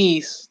to the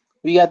East.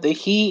 We got the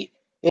Heat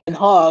and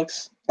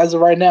Hawks. As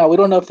of right now, we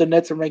don't know if the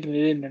Nets are making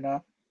it in or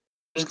not.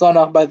 Just going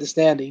off by the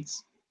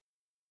standings.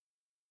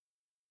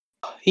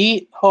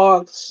 Heat,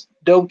 Hawks,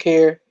 don't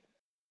care.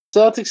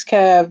 Celtics,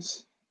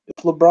 Cavs.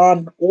 If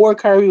LeBron or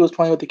Kyrie was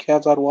playing with the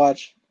Cavs, I'd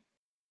watch.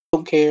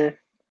 Don't care.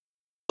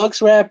 Bucks,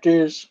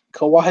 Raptors.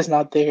 Kawhi's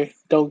not there.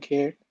 Don't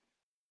care.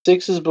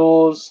 Sixers,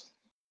 Bulls.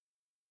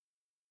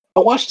 I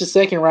watched the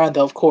second round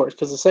though, of course,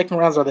 because the second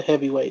rounds are the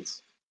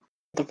heavyweights.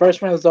 The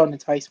first rounds don't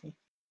entice me.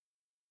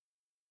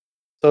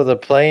 So the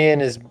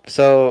play-in is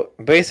so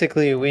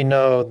basically we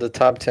know the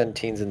top 10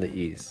 teams in the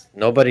East.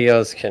 Nobody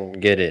else can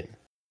get in.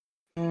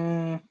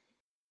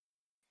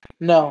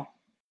 No,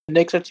 the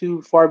Knicks are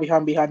too far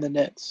behind the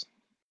Nets.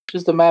 It's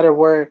just a matter of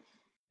where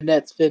the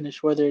Nets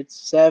finish, whether it's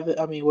 7.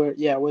 I mean,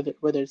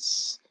 whether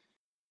it's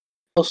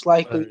most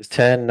likely Whether it's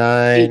 10,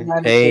 9,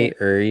 9,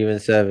 8, or even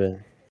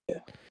 7. Yeah.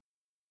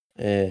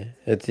 Yeah,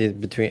 it's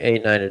between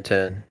 8, 9, or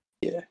 10.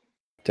 Yeah.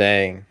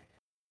 Dang.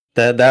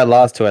 That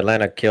loss to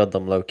Atlanta killed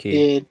them low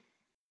key.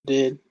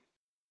 Did.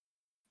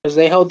 Because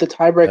they hold the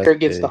tiebreaker That's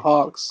against the big.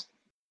 Hawks.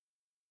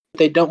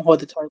 They don't hold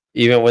the tiebreaker.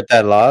 Even with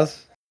that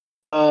loss?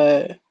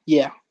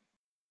 Yeah.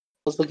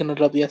 I was looking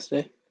it up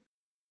yesterday.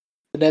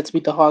 The Nets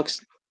beat the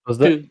Hawks Was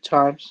that? 2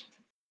 times.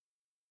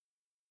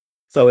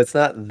 So it's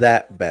not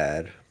that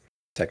bad,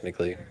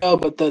 technically. No,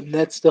 but the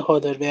Nets still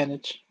hold the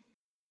advantage.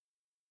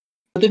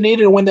 But they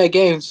needed to win that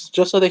game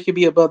just so they could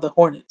be above the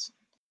Hornets.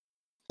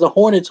 The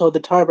Hornets hold the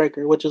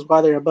tiebreaker, which is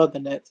why they're above the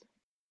Nets.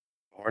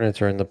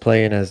 Hornets are in the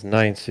play-in as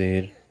 9th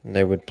seed, and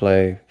they would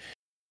play.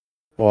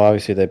 Well,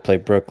 obviously they play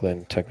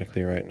Brooklyn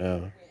technically right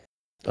now,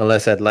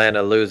 unless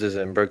Atlanta loses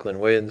and Brooklyn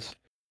wins.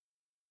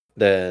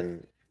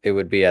 Then it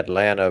would be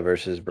Atlanta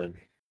versus Brooklyn.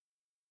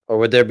 Or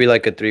would there be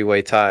like a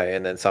 3-way tie,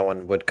 and then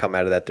someone would come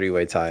out of that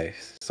 3-way tie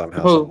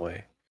somehow, some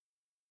way?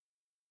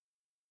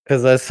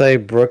 Because let's say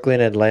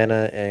Brooklyn,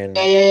 Atlanta, and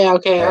Yeah.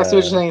 Okay, I see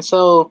what you're saying.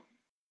 So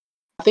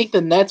I think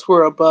the Nets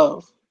were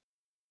above.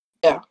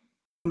 Yeah.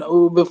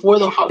 No, before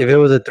the Hawks. If it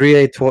was a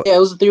 3-way tie, yeah, it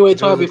was a 3-way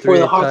tie before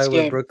the Hawks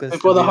game. Brooklyn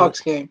Before the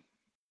Hawks game,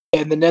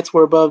 and the Nets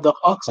were above the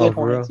Hawks and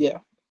Hornets. Yeah,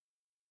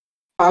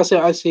 I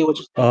see what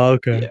you're saying. Oh,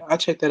 okay. Yeah, I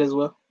checked that as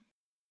well.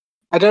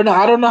 I don't know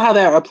how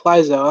that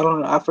applies though. I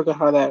don't know. I forgot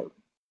how that.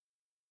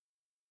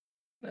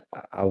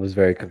 I was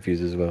very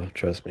confused as well.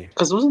 Trust me.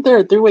 Because wasn't there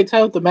a 3-way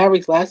tie with the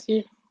Mavericks last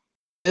year?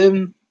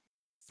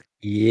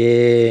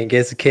 Yeah,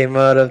 guess it came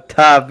out up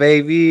top,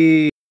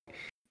 baby.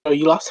 Oh,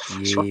 you lost the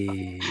first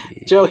round.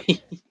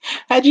 Joey,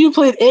 had you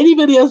played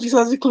anybody else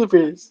besides the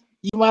Clippers,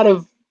 you might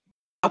have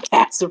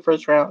passed the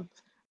first round.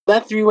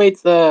 That 3-way,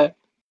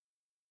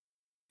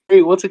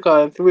 what's it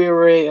called?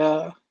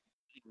 3-way.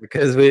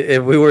 Because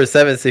if we were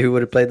 7th seed, we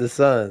would have played the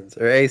Suns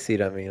or 8th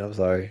seed. I mean, I'm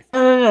sorry.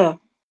 No.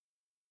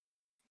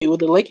 Were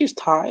the Lakers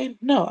tied?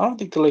 No, I don't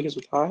think the Lakers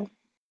were tied.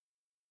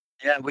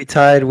 Yeah, we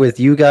tied with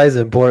you guys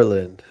in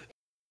Portland,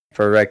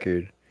 for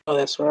record. Oh,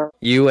 that's right.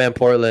 You and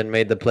Portland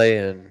made the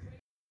play-in.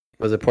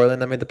 Was it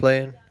Portland that made the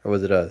play-in, or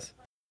was it us?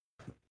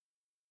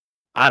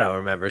 I don't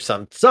remember.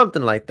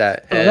 Something like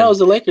that. No, it was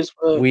the Lakers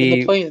in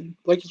the play-in.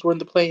 Lakers were in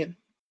the play-in.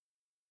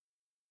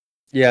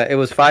 Yeah, it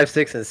was 5,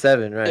 6, and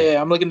 7, right?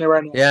 Yeah, I'm looking at it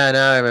right now. Yeah,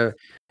 now I remember.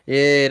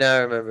 Yeah, now I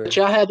remember. But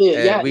y'all had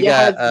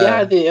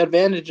the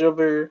advantage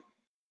over.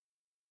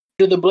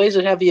 Did the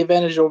Blazers have the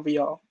advantage over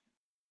y'all?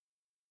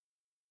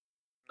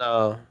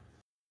 No,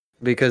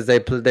 because they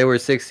were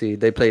 6th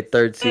seed. They played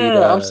 3rd seed.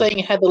 No, I'm saying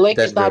had the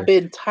Lakers Denver. not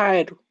been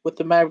tied with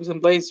the Mavericks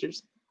and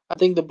Blazers, I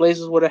think the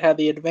Blazers would have had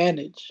the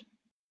advantage.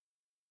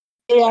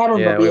 Yeah, I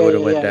remember. Yeah, we would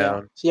have went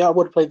down. So y'all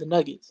would have played the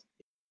Nuggets.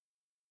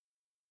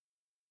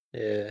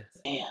 Yeah.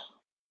 Damn.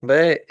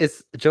 But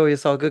it's Joey.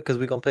 It's all good because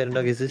we're gonna play the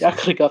Nuggets this Y'all year.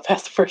 could have got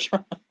past the first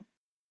round.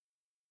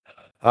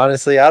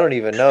 Honestly, I don't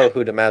even know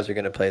who the Mavs are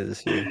gonna play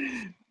this year.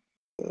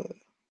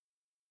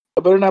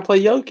 I better not play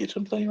Jokic.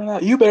 I'm telling you right now.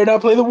 You better not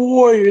play the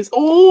Warriors.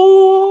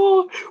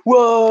 Oh,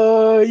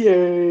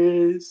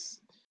 Warriors.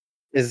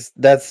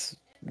 That's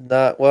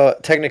not well.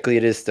 Technically,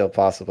 it is still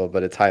possible,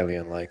 but it's highly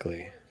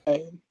unlikely.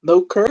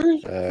 No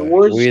Curry. The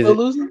Warriors are still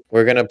losing.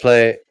 We're gonna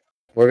play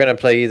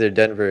either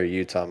Denver or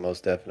Utah,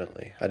 most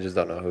definitely. I just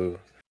don't know who.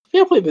 If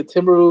y'all play the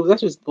Timberwolves,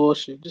 that's just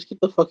bullshit. Just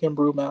get the fucking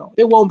broom out.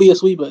 It won't be a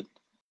sweep, but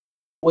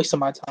waste of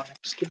my time.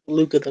 Just give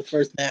Luka the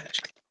first match.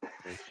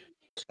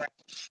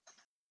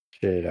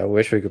 Shit, I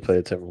wish we could play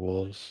the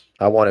Timberwolves.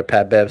 I wanted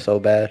Pat Bev so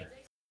bad.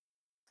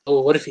 Oh,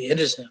 what if he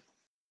injures him?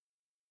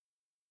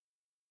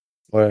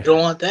 What? You don't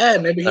want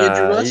that. Maybe he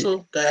injured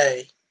Russell.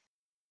 Dang.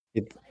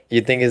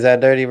 You think it's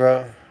that dirty,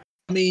 bro?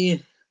 I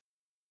mean,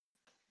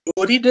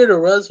 what he did to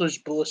Russ was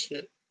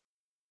bullshit.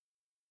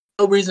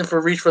 No reason for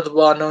reach for the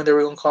ball knowing they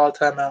were going to call a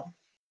timeout.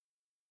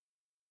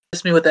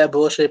 Miss me with that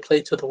bullshit play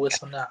to the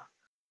whistle now.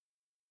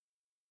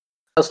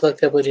 How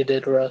fucked up what you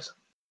did to us.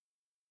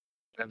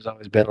 It's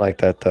always been like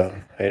that, though.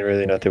 Ain't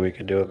really nothing we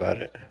can do about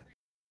it.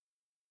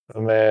 Oh,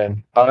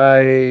 man.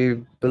 I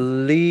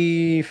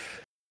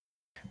believe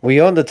we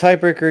own the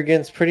tiebreaker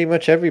against pretty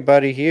much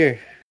everybody here.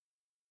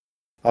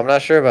 I'm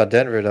not sure about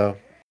Denver, though.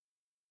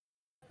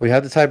 We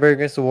have the tiebreaker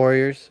against the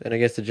Warriors and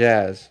against the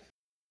Jazz.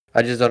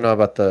 I just don't know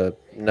about the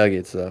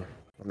Nuggets, though.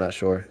 I'm not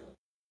sure.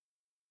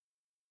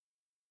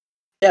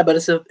 Yeah, but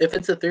if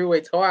it's a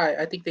three-way tie,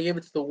 I think they gave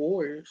it to the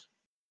Warriors.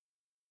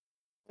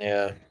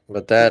 Yeah,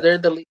 but that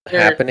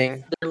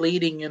happening. They're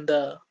leading in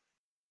the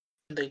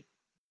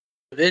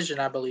division,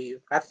 I believe.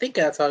 I think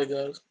that's how it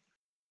goes.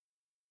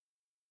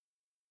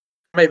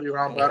 I may be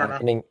wrong, but I don't know.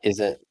 Happening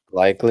isn't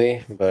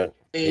likely, but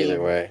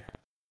either way,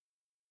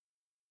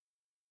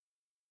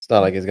 it's not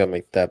like it's gonna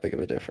make that big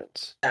of a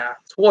difference. Nah,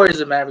 it's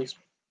Warriors and Mavericks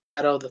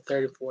out of the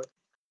third and fourth.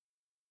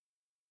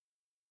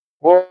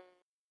 Warriors.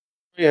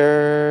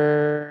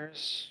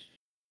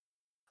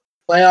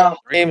 Playoff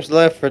Games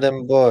left for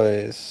them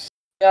boys.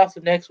 Playoffs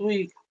are next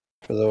week.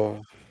 For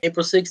the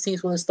April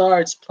 16th when it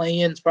starts.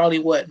 Play-in's probably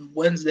what,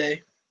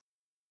 Wednesday?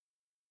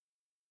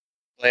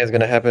 play-in's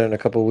gonna happen in a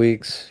couple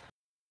weeks.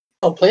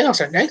 Oh,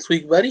 playoffs are next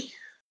week, buddy.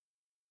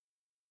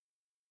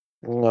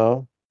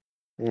 No.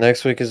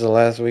 Next week is the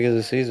last week of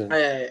the season.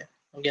 Yeah.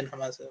 I'm getting for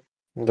myself.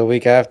 The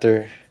week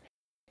after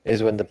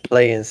is when the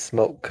play-in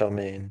smoke come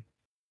in.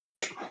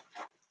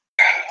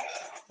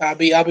 I'll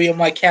be on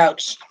my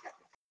couch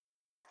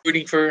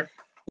rooting for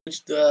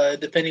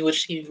depending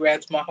which team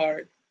grabs my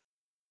heart.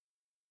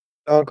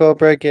 Don't go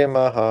breaking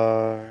my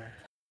heart.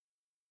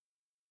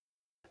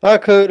 I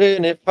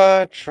couldn't if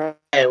I tried.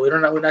 Hey, we're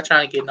not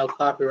trying to get no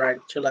copyright.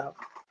 Chill out.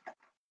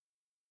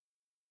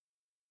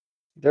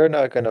 They're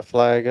not gonna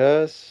flag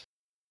us.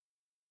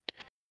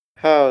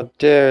 How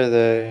dare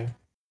they?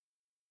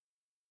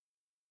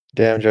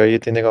 Damn, Joe, you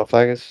think they're gonna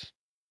flag us?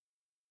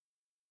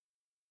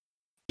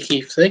 You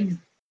keep singing.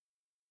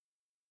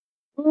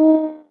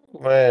 Ooh,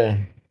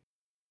 man.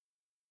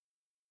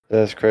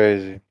 That's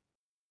crazy.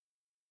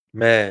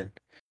 Man.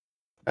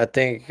 I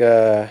think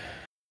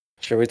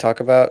should we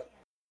talk about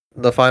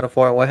the Final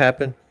Four and what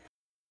happened?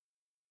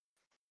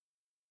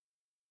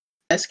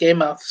 Best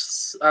game I've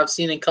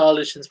seen in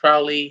college since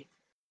probably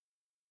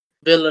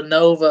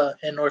Villanova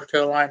and North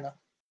Carolina.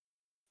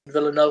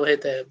 Villanova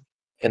hit the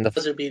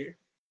buzzer beater.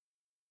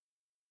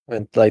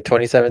 In like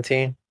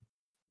 2017?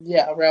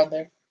 Yeah, around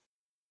there.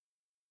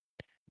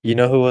 You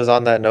know who was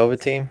on that Nova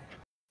team?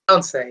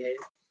 Don't say it.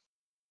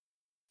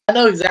 I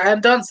know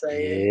exactly. Don't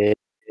say it.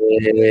 No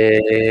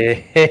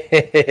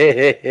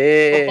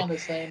fun to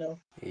say no.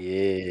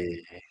 Yeah.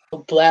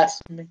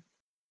 Blasphemy.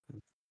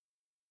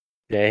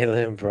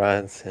 Jalen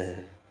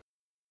Brunson.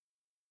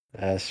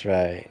 That's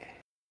right.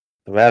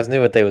 The Mavs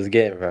knew what they was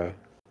getting, bro.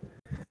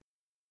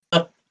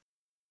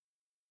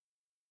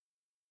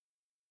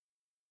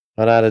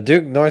 On the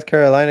Duke North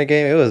Carolina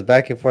game, it was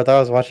back and forth. I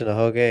was watching the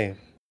whole game.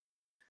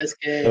 This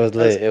game. It was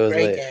lit. It was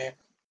great lit.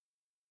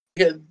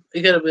 Game.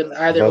 It could have been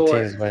either Both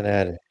or. teams went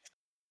at it.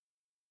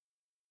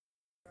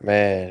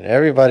 Man,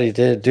 everybody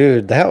did.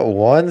 Dude, that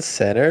one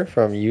center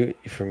from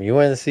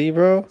UNC,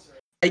 bro.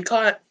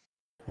 Bacot.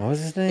 What was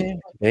his name?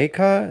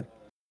 Bacot?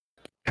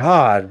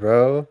 God,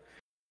 bro.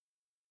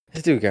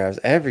 This dude grabs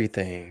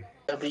everything.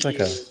 It's like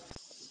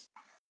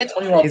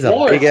he's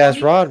a big ass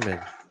Rodman.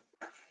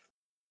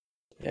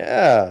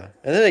 Yeah.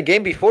 And then the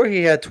game before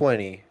he had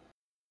 20.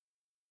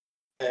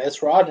 Yeah,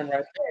 it's Rodman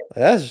right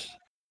there.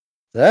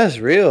 That's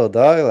real,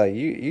 dog. Like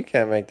you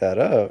can't make that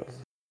up.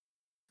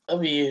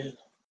 W.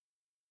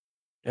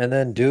 And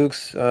then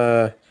Duke's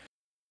Paulo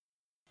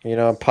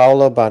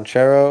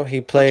Banchero,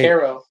 he played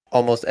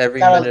almost every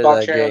minute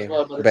of that game.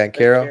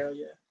 Banchero?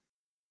 Yeah.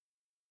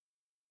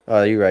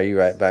 Oh, you're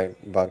right.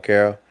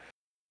 Banchero.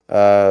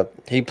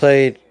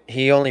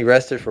 He only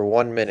rested for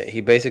 1 minute. He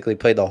basically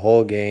played the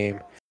whole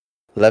game.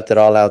 Left it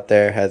all out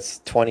there.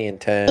 Has 20 and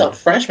 10. He's a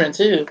freshman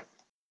too.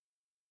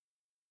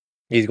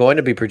 He's going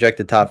to be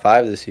projected top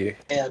 5 this year.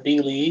 Yeah,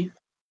 B-League.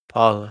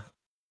 Paulo's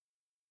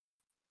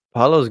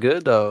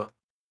good though.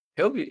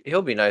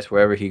 He'll be nice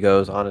wherever he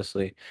goes,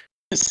 honestly.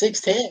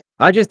 6'10".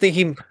 I just think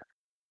he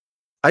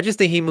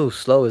moves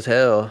slow as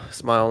hell.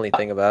 That's my only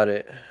thing about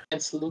it.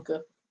 It's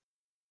Luka.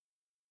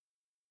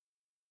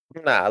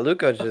 Nah,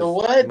 Luka just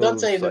what? Moves, Don't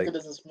say Luka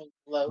doesn't move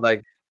slow.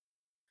 Like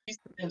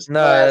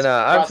no.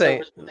 I'm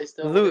saying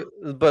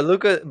but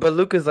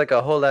Luka's like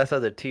a whole ass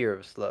other tier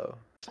of slow.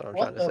 That's what I'm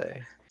trying to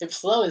say. If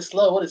slow is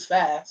slow, what is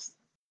fast?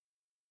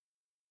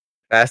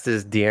 Fast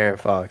is De'Aaron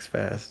Fox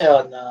fast.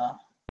 Hell no.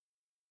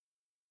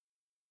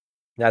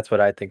 That's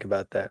what I think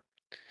about that.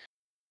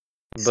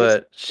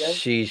 But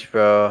sheesh,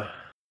 bro.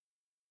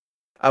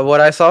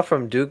 What I saw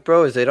from Duke,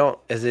 bro, is they don't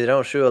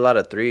shoot a lot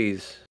of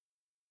threes.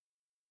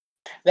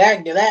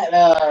 That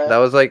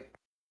was like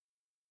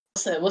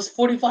what's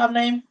 45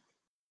 name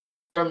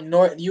from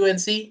North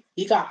UNC?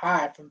 He got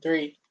high from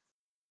 3.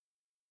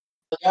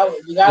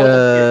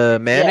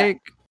 Manic.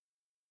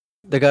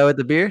 The guy with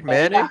the beard,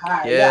 Yeah, he got Manic.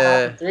 high. He got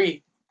high from Yeah,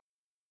 3.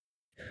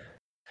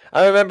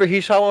 I remember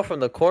he shot one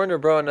from the corner,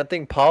 bro, and I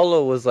think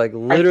Paulo was like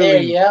Right there,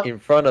 literally yep. in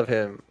front of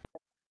him.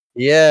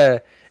 Yeah,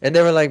 and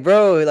they were like,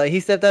 bro, like he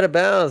stepped out of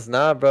bounds.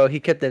 Nah, bro, he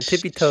kept them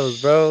tippy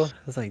toes, bro. I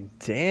was like,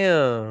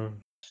 damn,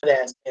 Good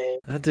ass game.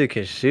 that dude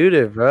can shoot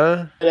it,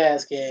 bro. Good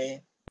ass game.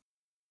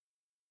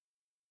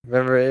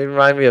 Remember, it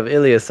reminded me of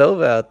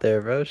Ilyasova out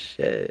there, bro.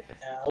 Shit.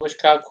 Yeah, I wish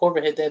Kyle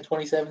Corbett hit that in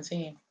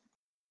 2017.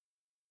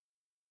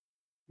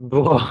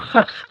 Boy.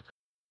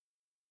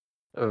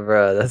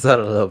 Bro, that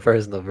sounded a little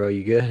personal, bro.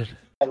 You good?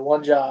 Had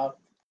one job.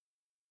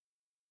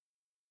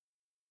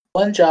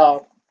 One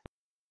job.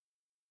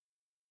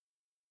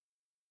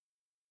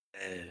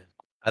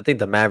 I think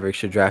the Mavericks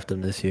should draft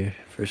him this year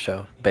for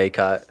sure.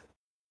 Baycott.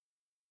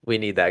 We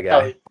need that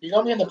Oh, guy. you're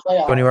gonna be in the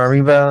playoffs. 21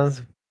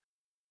 rebounds.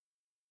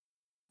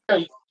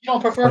 You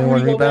don't prefer 21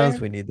 Rudy rebounds.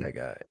 Gobert? We need that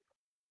guy.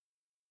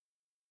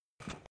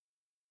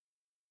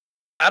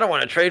 I don't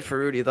want to trade for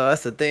Rudy though.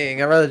 That's the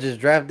thing. I'd rather just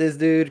draft this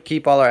dude,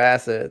 keep all our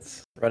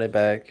assets, run it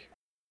back,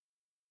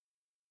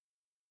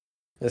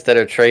 instead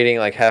of trading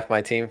like half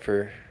my team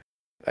for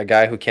a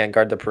guy who can't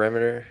guard the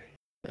perimeter.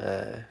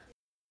 'Cause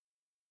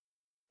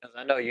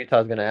I know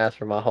Utah's gonna ask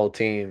for my whole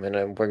team, and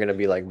then we're gonna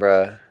be like,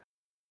 bruh,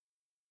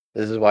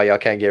 this is why y'all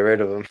can't get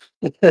rid of him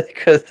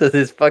because of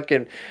this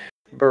fucking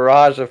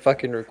barrage of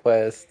fucking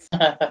requests.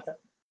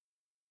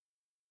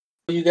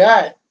 Who you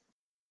got?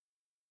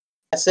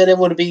 I said it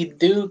would be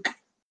Duke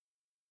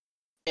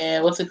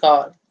and what's it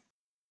called?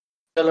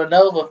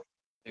 Villanova.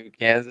 Dude,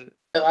 Kansas.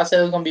 I said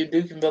it was gonna be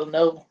Duke and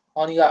Villanova.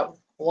 Only got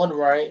one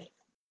right.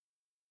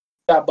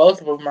 Got both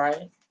of them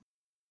right.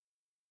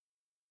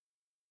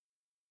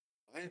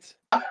 What?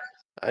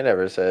 I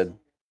never said.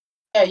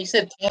 Yeah, you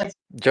said Kansas.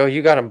 Joe,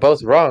 you got them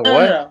both wrong. No,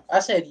 What? no. I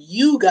said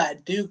you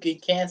got Duke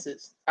and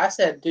Kansas. I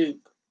said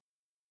Duke.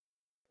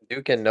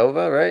 Duke and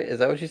Nova, right? Is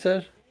that what you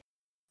said?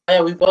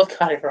 Yeah, we both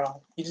got it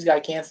wrong. You just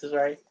got Kansas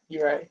right.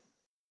 You're right.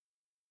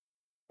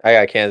 I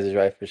got Kansas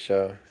right for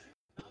sure.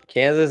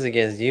 Kansas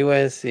against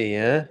UNC,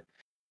 huh?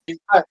 You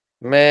got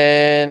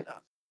Man,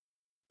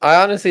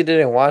 I honestly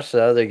didn't watch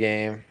the other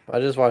game. I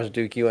just watched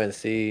Duke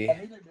UNC.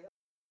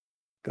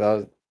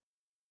 'Cause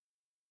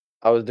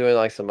I was doing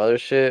like some other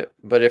shit.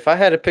 But if I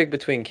had to pick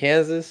between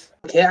Kansas,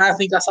 Yeah, I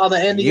think I saw the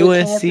ending of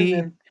Kansas UNC,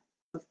 and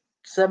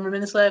 7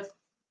 minutes left.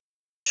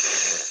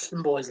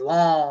 Them boys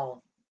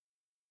long.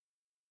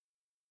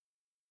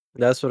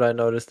 that's what I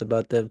noticed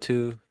about them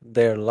too.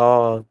 They're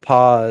long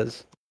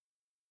pause.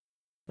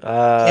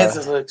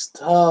 Kansas looks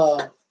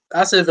tough.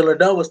 I said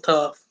Villanova's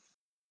tough.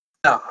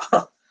 No.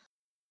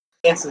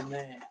 Kansas,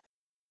 man.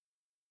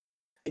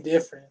 They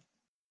different.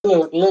 They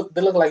look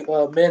like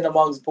men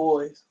amongst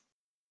boys.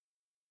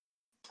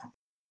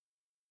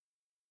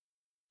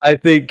 I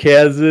think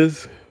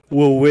Kansas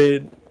will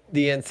win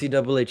the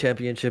NCAA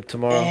championship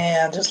tomorrow.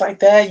 Damn, just like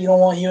that, you don't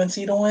want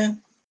UNC to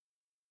win?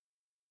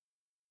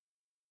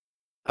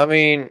 I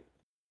mean,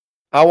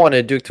 I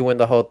wanted Duke to win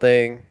the whole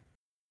thing.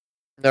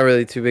 Not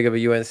really too big of a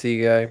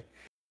UNC guy.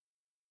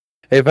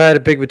 If I had to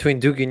pick between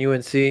Duke and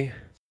UNC,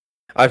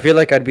 I feel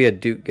like I'd be a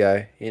Duke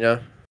guy, you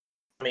know?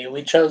 I mean,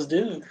 we chose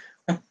Duke.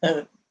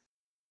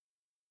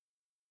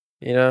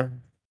 You know?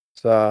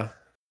 So,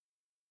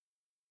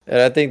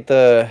 and I think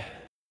the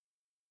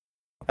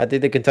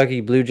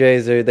Kentucky Blue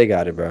Jays, they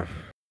got it, bro.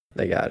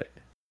 They got it.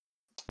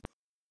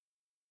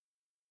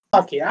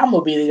 Fuck it, I'm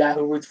gonna be the guy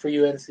who roots for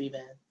UNC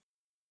then.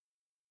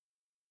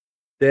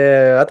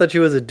 Yeah, I thought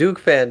you was a Duke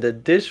fan. The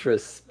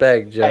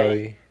disrespect,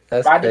 Joey.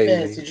 That's My crazy.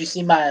 defense, did you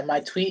see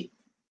my tweet?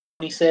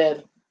 He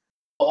said,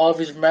 I'll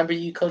always remember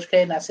you, Coach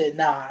K, and I said,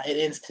 nah, it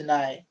ends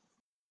tonight.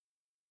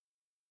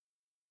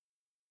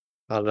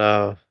 Oh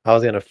no, I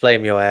was gonna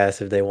flame your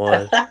ass if they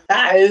won.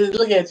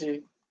 Look at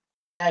you.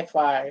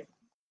 Backfired.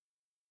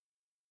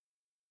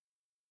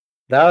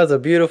 That was a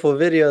beautiful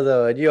video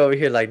though, and you over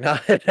here like, nah,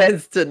 it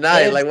ends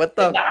tonight. Ends Like, what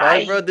the tonight.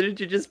 fuck, bro? Didn't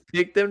you just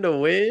pick them to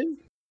win?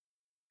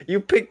 You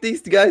picked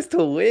these guys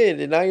to win,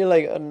 and now you're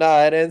like, oh,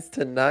 nah, it ends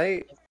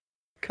tonight.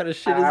 What kind of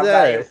shit is I'm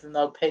not here that? for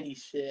no petty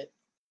shit.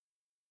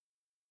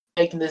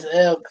 Taking this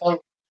L, Coach.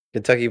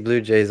 Kentucky Blue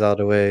Jays all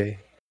the way.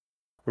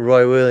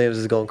 Roy Williams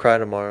is gonna cry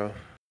tomorrow.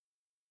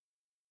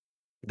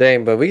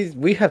 Dang, but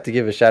we have to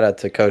give a shout out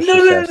to Coach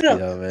No.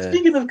 though, man.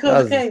 Speaking of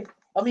Coach K,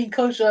 I mean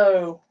Coach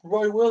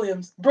Roy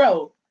Williams,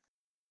 bro.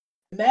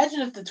 Imagine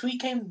if the tweet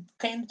came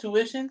to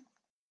tuition.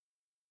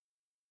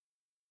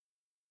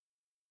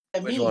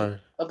 Which one?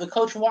 Of the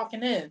coach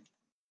walking in.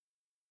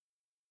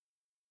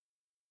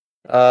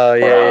 Oh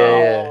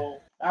yeah.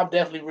 I'm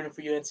definitely rooting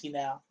for UNC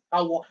now.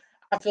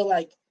 I feel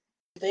like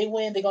if they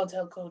win, they're gonna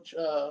tell Coach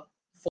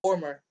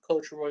former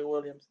Coach Roy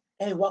Williams,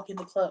 hey, walk in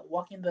the club,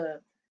 walk in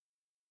the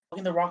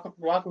locker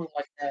room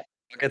like that.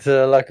 Walk into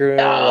the locker room.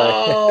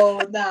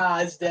 No, nah,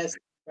 it's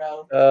destiny,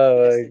 bro.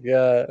 Oh my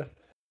god.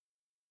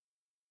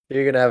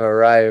 You're gonna have a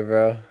riot,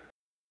 bro.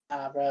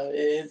 Nah, bro.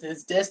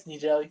 It's destiny,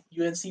 Joe.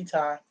 UNC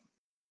time.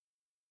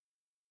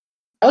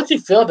 How would you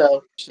feel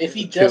though if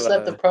he just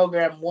left the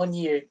program 1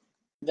 year,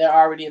 they're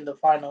already in the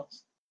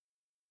finals?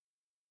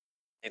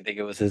 You think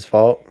it was his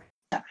fault?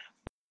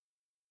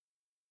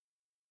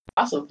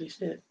 Possibly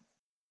shit.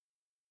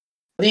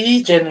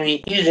 He's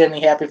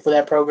genuinely happy for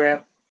that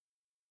program.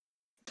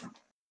 I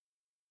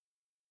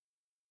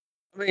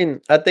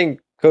mean, I think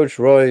Coach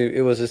Roy,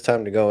 it was his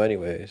time to go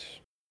anyways.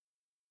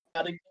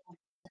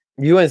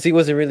 UNC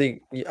wasn't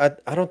really. I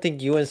don't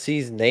think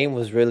UNC's name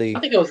was really I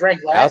think it was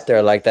ranked last out there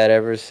year. like that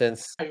ever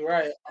since. You're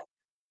right.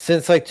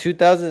 Since like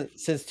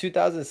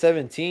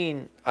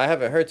 2017, I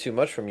haven't heard too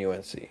much from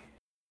UNC.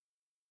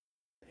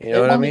 You know They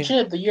what I won the mean?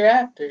 chip the year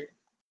after.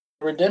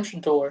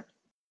 Redemption tour.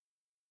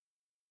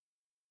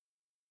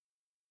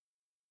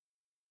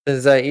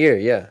 Since that year,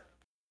 yeah.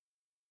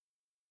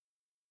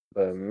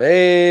 But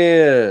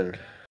man,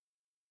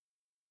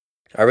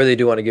 I really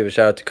do want to give a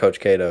shout out to Coach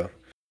Cato.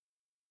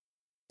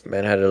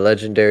 Man had a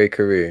legendary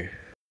career.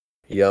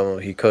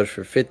 He coached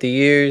for 50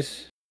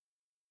 years.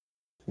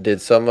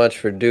 Did so much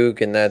for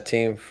Duke and that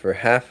team for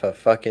half a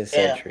fucking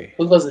century.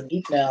 Who goes to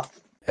Duke now?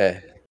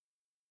 Hey.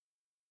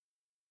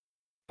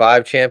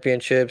 5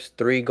 championships,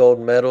 3 gold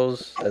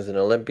medals as an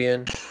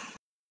Olympian.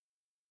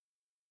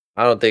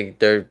 I don't think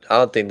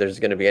there's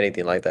gonna be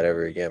anything like that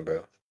ever again,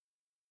 bro.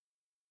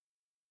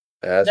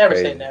 That's never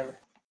crazy. Say never.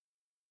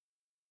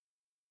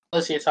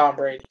 Unless you're Tom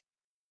Brady.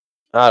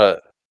 I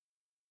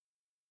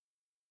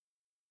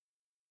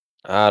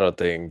don't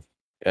think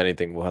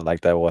anything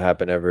like that will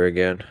happen ever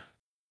again.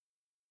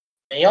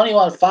 And he only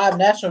won 5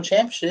 national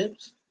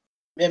championships.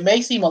 It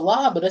may seem a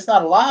lot, but it's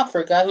not a lot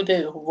for a guy who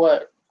did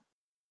what?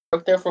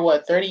 Worked there for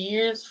 30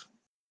 years?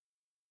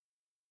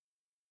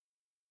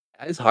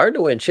 It's hard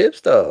to win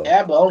chips though.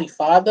 Yeah, but only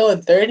 5 though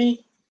in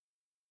 30?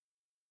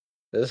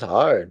 It's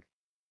hard.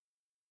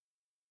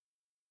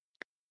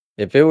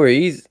 If it were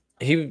easy,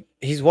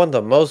 he's won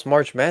the most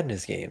March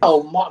Madness games.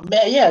 Oh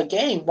man, yeah,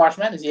 game March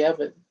Madness, yeah,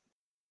 but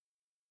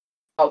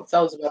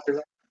that was about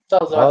the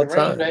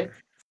range, right?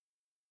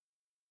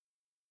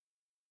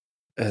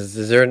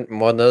 Is there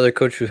one other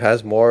coach who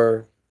has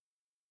more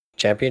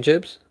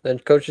championships than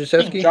Coach I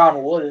think Krzyzewski?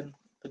 John Wooden,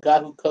 the guy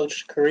who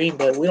coached Kareem,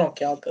 but we don't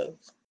count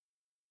those.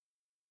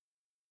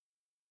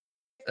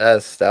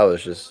 That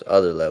was just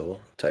other level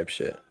type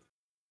shit.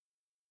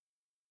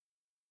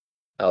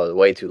 That was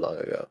way too long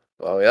ago.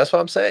 Well, that's what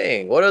I'm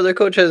saying. What other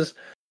coach has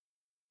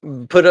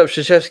put up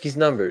Krzyzewski's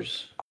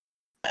numbers?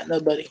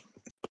 Nobody.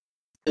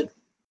 There'll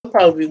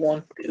probably be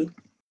 1, 2.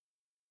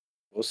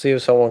 We'll see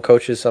if someone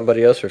coaches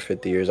somebody else for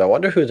 50 years. I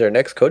wonder who their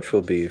next coach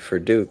will be for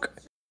Duke.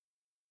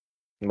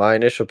 My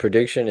initial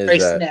prediction is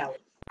that.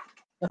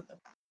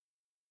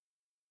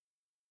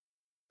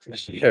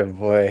 Yeah,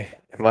 boy.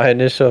 My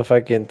initial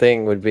fucking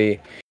thing would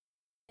be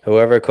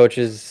whoever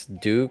coaches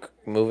Duke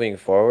moving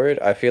forward.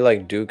 I feel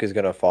like Duke is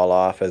gonna fall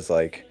off as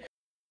like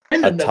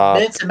a top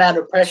immense amount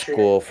of pressure.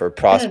 School for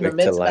prospect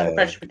to land. Amount of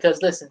pressure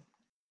because listen,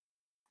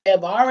 they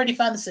have already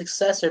found the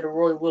successor to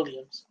Roy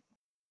Williams,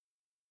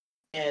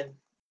 and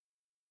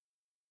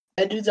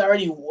that dude's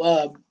already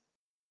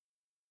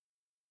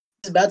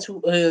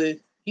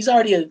he's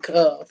already a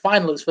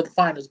finalist for the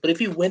finals. But if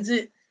he wins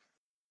it,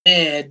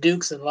 man,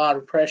 Duke's in a lot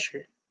of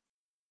pressure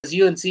because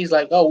UNC's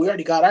like, oh, we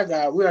already got our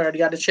guy. We already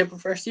got the chip in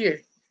first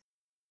year.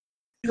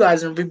 You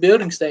guys in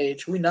rebuilding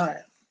stage. We not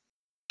in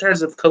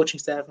terms of coaching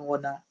staff and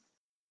whatnot.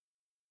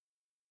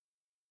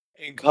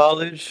 In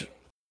college,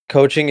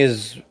 coaching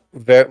is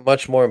very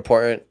much more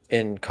important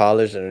in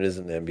college than it is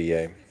in the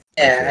NBA.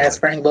 Yeah, that's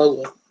Frank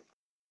Vogel.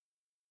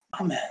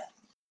 Oh man.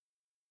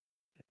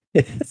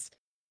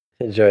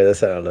 Enjoy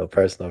this. I don't know,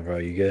 personal, bro.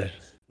 You good?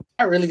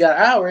 I really got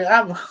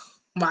I'm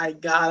my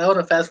God, I want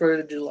to fast forward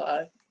to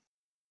July.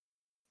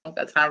 I don't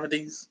got time for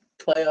these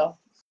playoffs.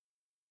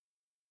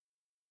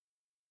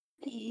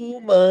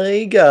 Oh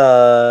my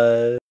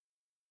God.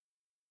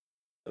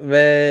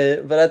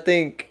 Man, but I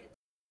think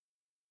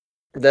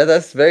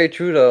that's very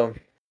true though.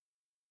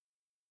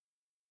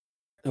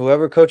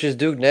 Whoever coaches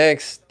Duke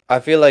next, I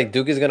feel like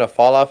Duke is gonna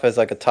fall off as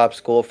like a top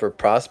school for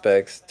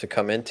prospects to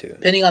come into.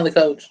 Depending on the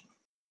coach.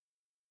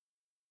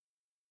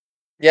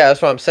 Yeah,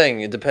 that's what I'm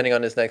saying. Depending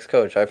on this next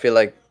coach, I feel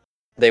like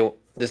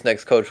this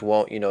next coach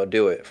won't,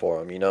 do it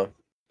for him,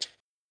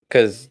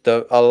 because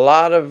a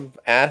lot of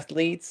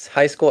athletes,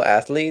 high school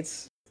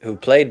athletes who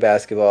played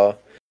basketball,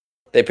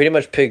 they pretty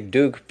much picked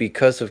Duke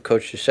because of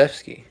Coach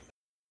Krzyzewski.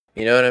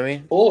 You know what I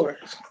mean? Or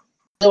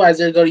otherwise,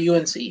 they'd go to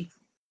UNC.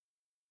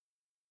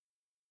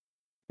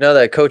 Now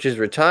that coach is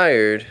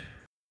retired,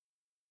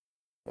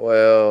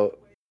 well,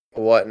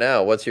 what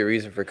now? What's your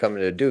reason for coming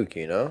to Duke?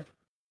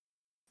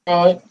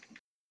 Right.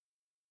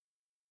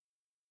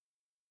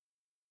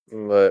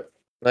 But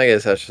I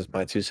guess that's just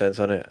my 2 cents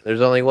on it. There's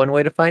only one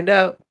way to find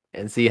out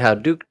and see how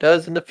Duke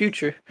does in the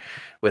future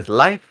with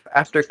life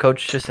after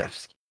Coach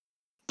Krzyzewski.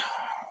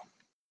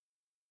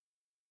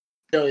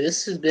 Joey,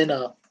 this has been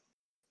a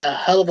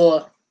hell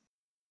of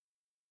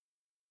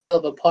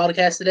a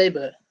podcast today,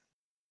 but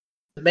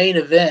the main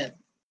event,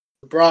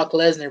 Brock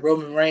Lesnar,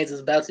 Roman Reigns,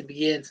 is about to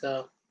begin,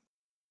 so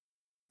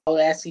I'll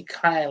ask you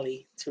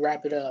kindly to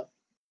wrap it up.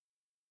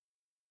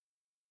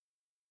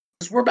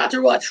 We're about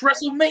to watch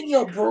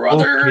WrestleMania,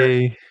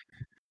 brother.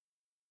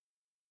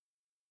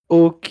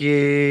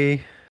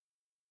 Okay.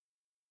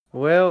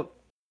 Well,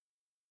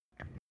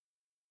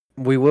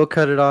 we will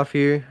cut it off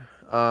here.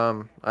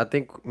 I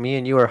think me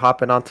and you are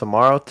hopping on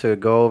tomorrow to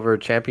go over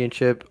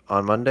championship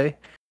on Monday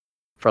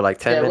for like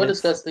 10 Yeah, we'll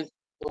minutes. discuss the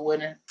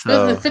winner.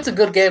 So, If it's a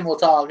good game, we'll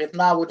talk. If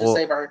not, we'll just well,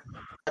 save our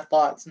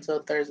thoughts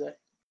until Thursday.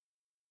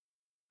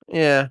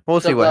 yeah,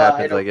 we'll see Until what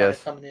happens, I Idol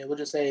guess. coming in, we'll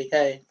just say,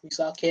 hey, we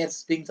saw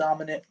Kansas being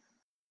dominant.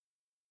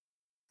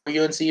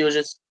 UNC was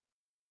just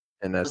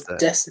And that's that.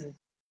 destined.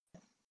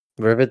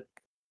 But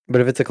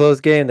if it's a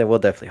close game, then we'll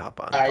definitely hop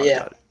on and talk Yeah.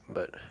 about it.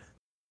 But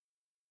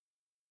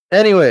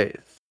anyways,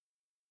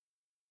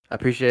 I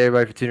appreciate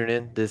everybody for tuning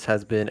in. This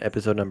has been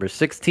episode number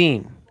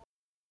 16,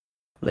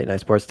 Late Night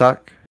Sports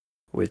Talk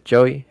with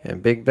Joey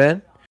and Big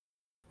Ben.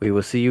 We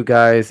will see you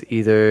guys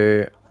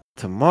either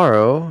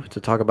tomorrow to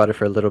talk about it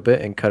for a little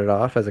bit and cut it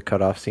off as a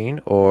cutoff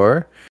scene,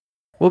 or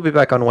we'll be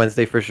back on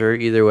Wednesday for sure,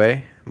 either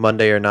way,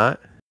 Monday or not.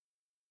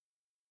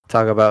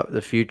 Talk about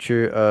the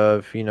future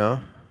of,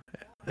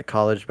 the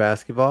college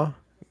basketball.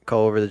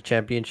 Go over the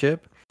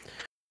championship.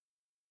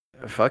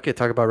 Fuck it,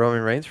 talk about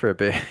Roman Reigns for a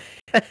bit.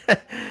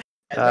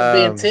 That'll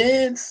be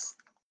intense.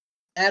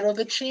 Battle of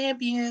the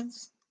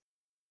Champions.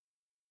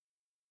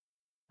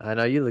 I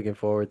know you're looking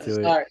forward to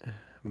Start. it.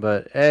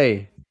 But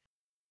hey,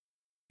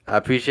 I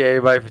appreciate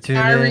everybody for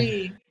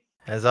tuning in.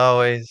 As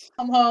always.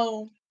 Come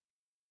home.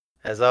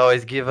 As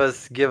always, give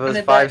us Bring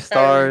it 5 back,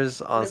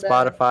 stars on Bring it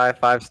back. Spotify,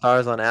 5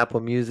 stars on Apple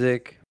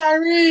Music.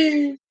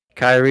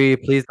 Kyrie,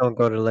 please don't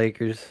go to the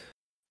Lakers.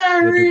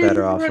 Kyrie, You'll do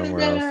better off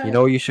somewhere else. You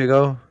know where you should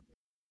go?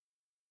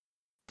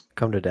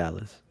 Come to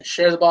Dallas.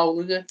 Share the ball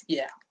with Luka?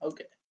 Yeah,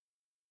 okay.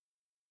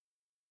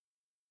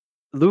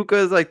 Luka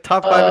is like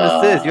top 5 in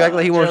assists. You act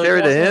like he won't share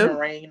it to him?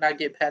 Ring, not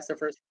get past the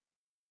first.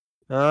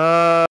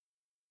 My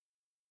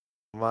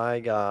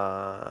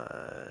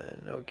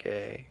God.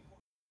 Okay.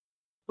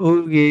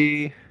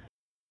 Oogie.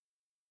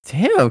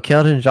 Damn,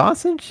 Keldon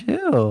Johnson,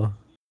 chill.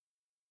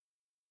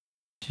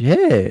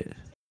 Shit.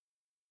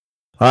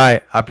 All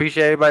right. I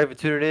appreciate everybody for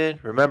tuning in.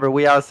 Remember,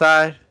 we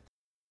outside.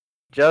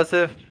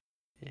 Joseph,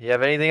 you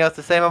have anything else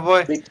to say, my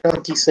boy? Big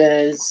Chunky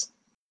says,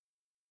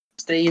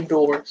 stay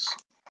indoors.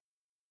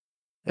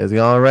 It's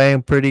gonna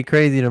rain pretty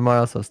crazy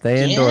tomorrow, so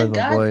stay indoors,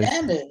 my boys.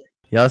 Damn it.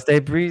 Y'all stay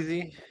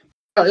breezy.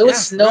 Bro, it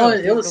was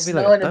snowing. It was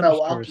snowing in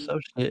Milwaukee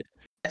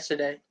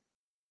yesterday.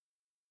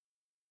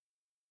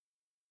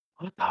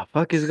 What the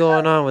fuck is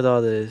going on with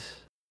all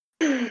this?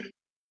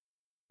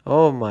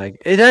 Oh my!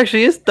 It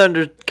actually is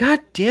thunder. God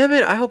damn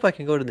it! I hope I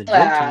can go to the gym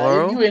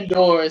tomorrow. You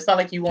indoors. It's not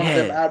like you one of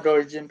them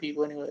outdoor gym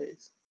people,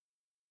 anyways.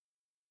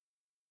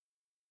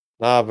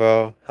 Nah,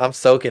 bro. I'm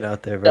soaking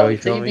out there, bro. You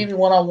feel me?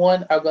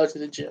 1-on-1, I'll go to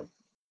the gym.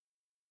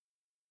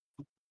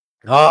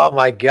 Oh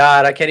my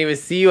God! I can't even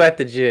see you at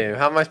the gym.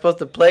 How am I supposed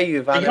to play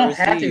you if I never see you? You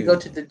don't have to go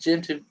to the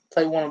gym to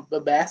play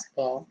the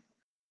basketball.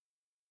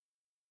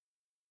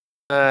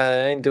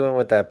 I ain't doing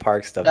with that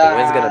park stuff. The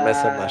wind's gonna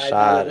mess up my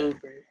shot. You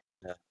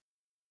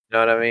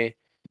know what I mean?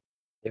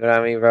 You know what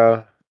I mean,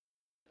 bro?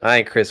 I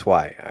ain't Chris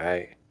White,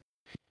 alright?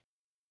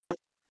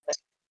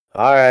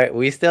 Alright,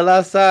 we still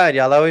outside.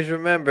 Y'all always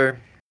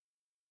remember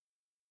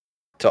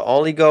to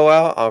only go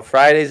out on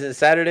Fridays and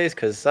Saturdays,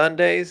 because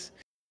Sundays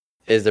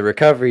is the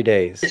recovery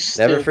days.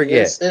 Never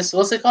forget.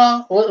 What's it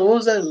called? What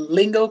was that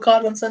lingo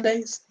called on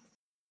Sundays?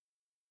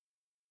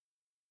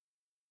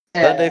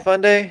 Sunday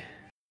fun day?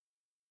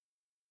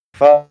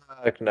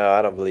 Fuck no,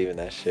 I don't believe in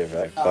that shit,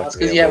 right? Fuck it's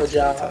because you have a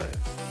job.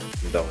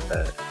 I'm done with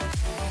that.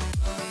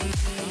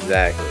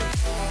 Exactly.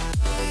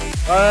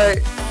 Alright.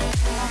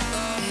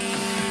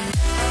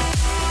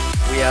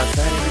 We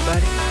outside,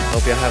 everybody.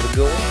 Hope y'all have a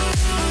good one.